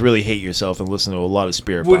 you must really hate yourself and listen to a lot of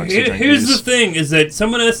Spirit Well, Box. to drink here's these. the thing: is that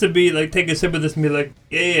someone has to be like, take a sip of this and be like,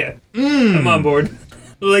 yeah, I'm on board.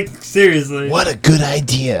 Like seriously. What a good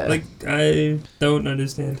idea! Like I don't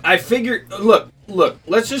understand. I figured. Look.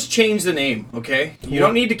 Let's just change the name, okay? You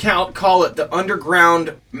don't need to call it the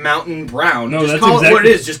Underground Mountain Brown. No, just that's call it what it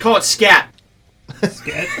exactly- is. Just call it Scat.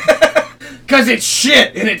 Scat. Cause it's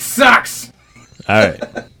shit and it sucks. All right,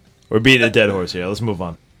 we're beating a dead horse here. Let's move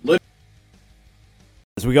on.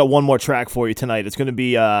 So we got one more track for you tonight. It's going to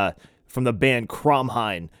be from the band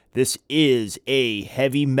Kromheim. This is a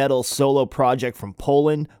heavy metal solo project from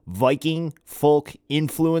Poland, Viking folk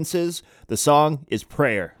influences. The song is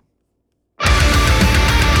Prayer.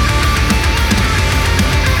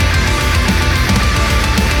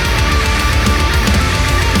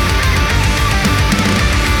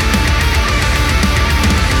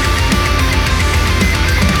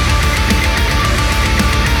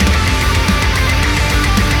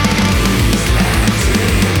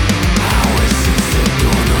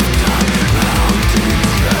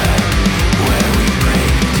 Where we pray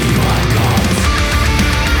to our gods.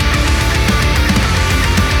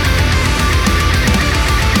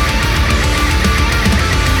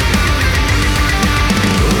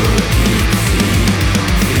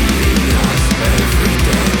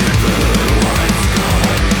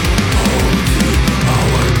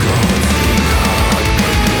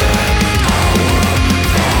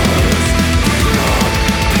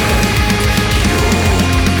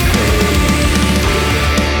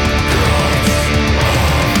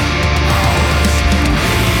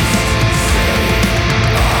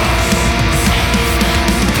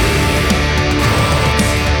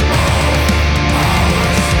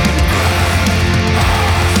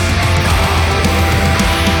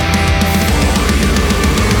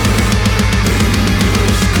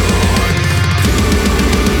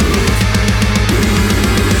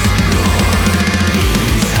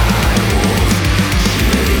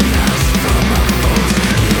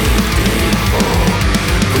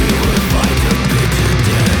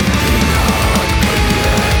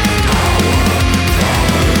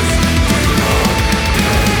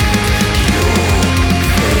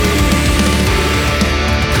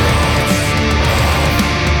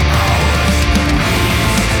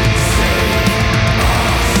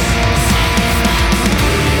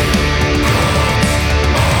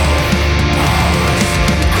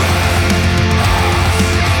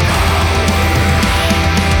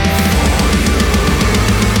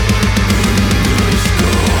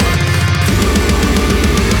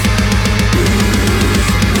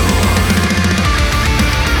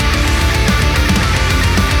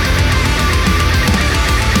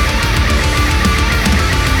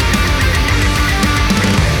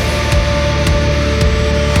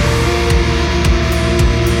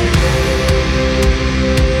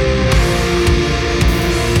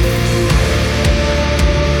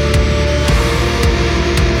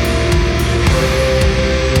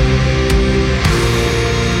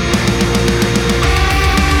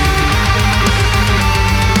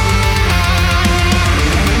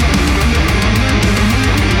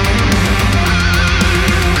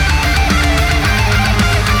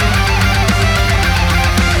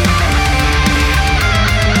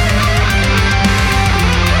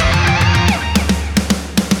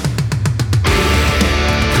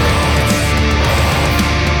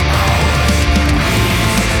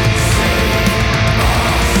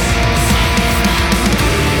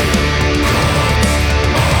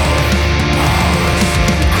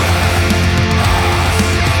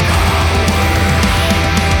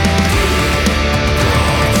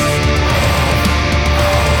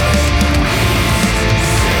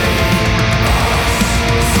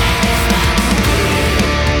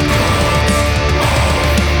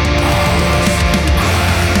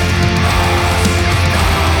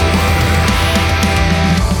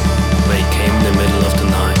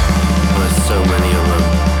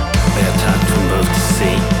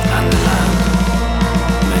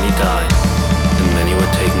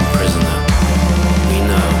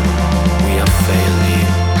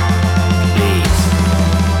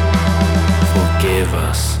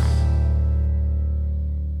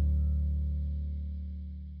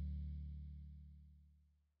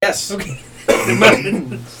 Yes. Okay.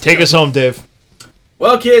 Take us home, Dave.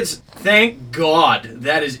 Well, kids, thank God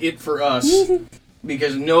that is it for us.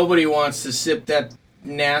 Because nobody wants to sip that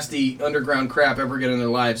nasty underground crap ever again in their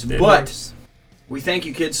lives. But we thank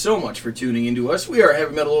you kids so much for tuning into us. We are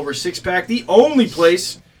Heavy Metal Over Six Pack, the only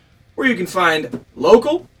place where you can find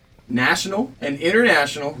local, national, and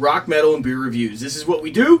international rock, metal, and beer reviews. This is what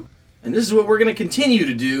we do, and this is what we're going to continue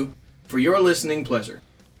to do for your listening pleasure.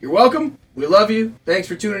 You're welcome. We love you. Thanks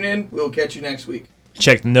for tuning in. We'll catch you next week.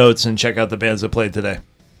 Check the notes and check out the bands that played today.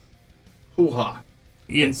 Hoo-ha.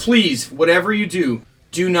 Yes. And please, whatever you do,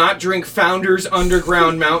 do not drink Founders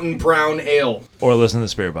Underground Mountain Brown Ale. Or listen to the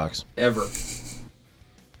Spirit Box. Ever.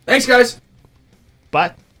 Thanks, guys.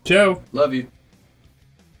 Bye. Joe. Love you.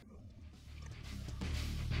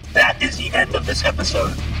 That is the end of this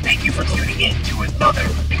episode. Thank you for tuning in to another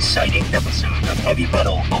exciting episode of Heavy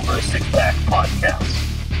Metal Over a Six Pack podcast.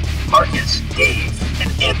 Marcus, Dave,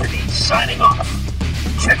 and Anthony signing off.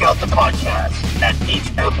 Check out the podcast at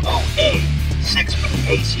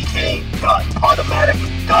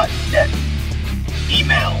hmoa6pack.podomatic.net.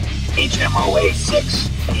 Email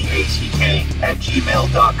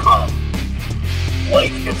hmoa6pack@gmail.com.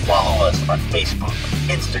 Like and follow us on Facebook,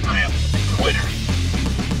 Instagram, and Twitter.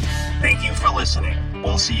 Thank you for listening.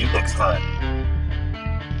 We'll see you next time.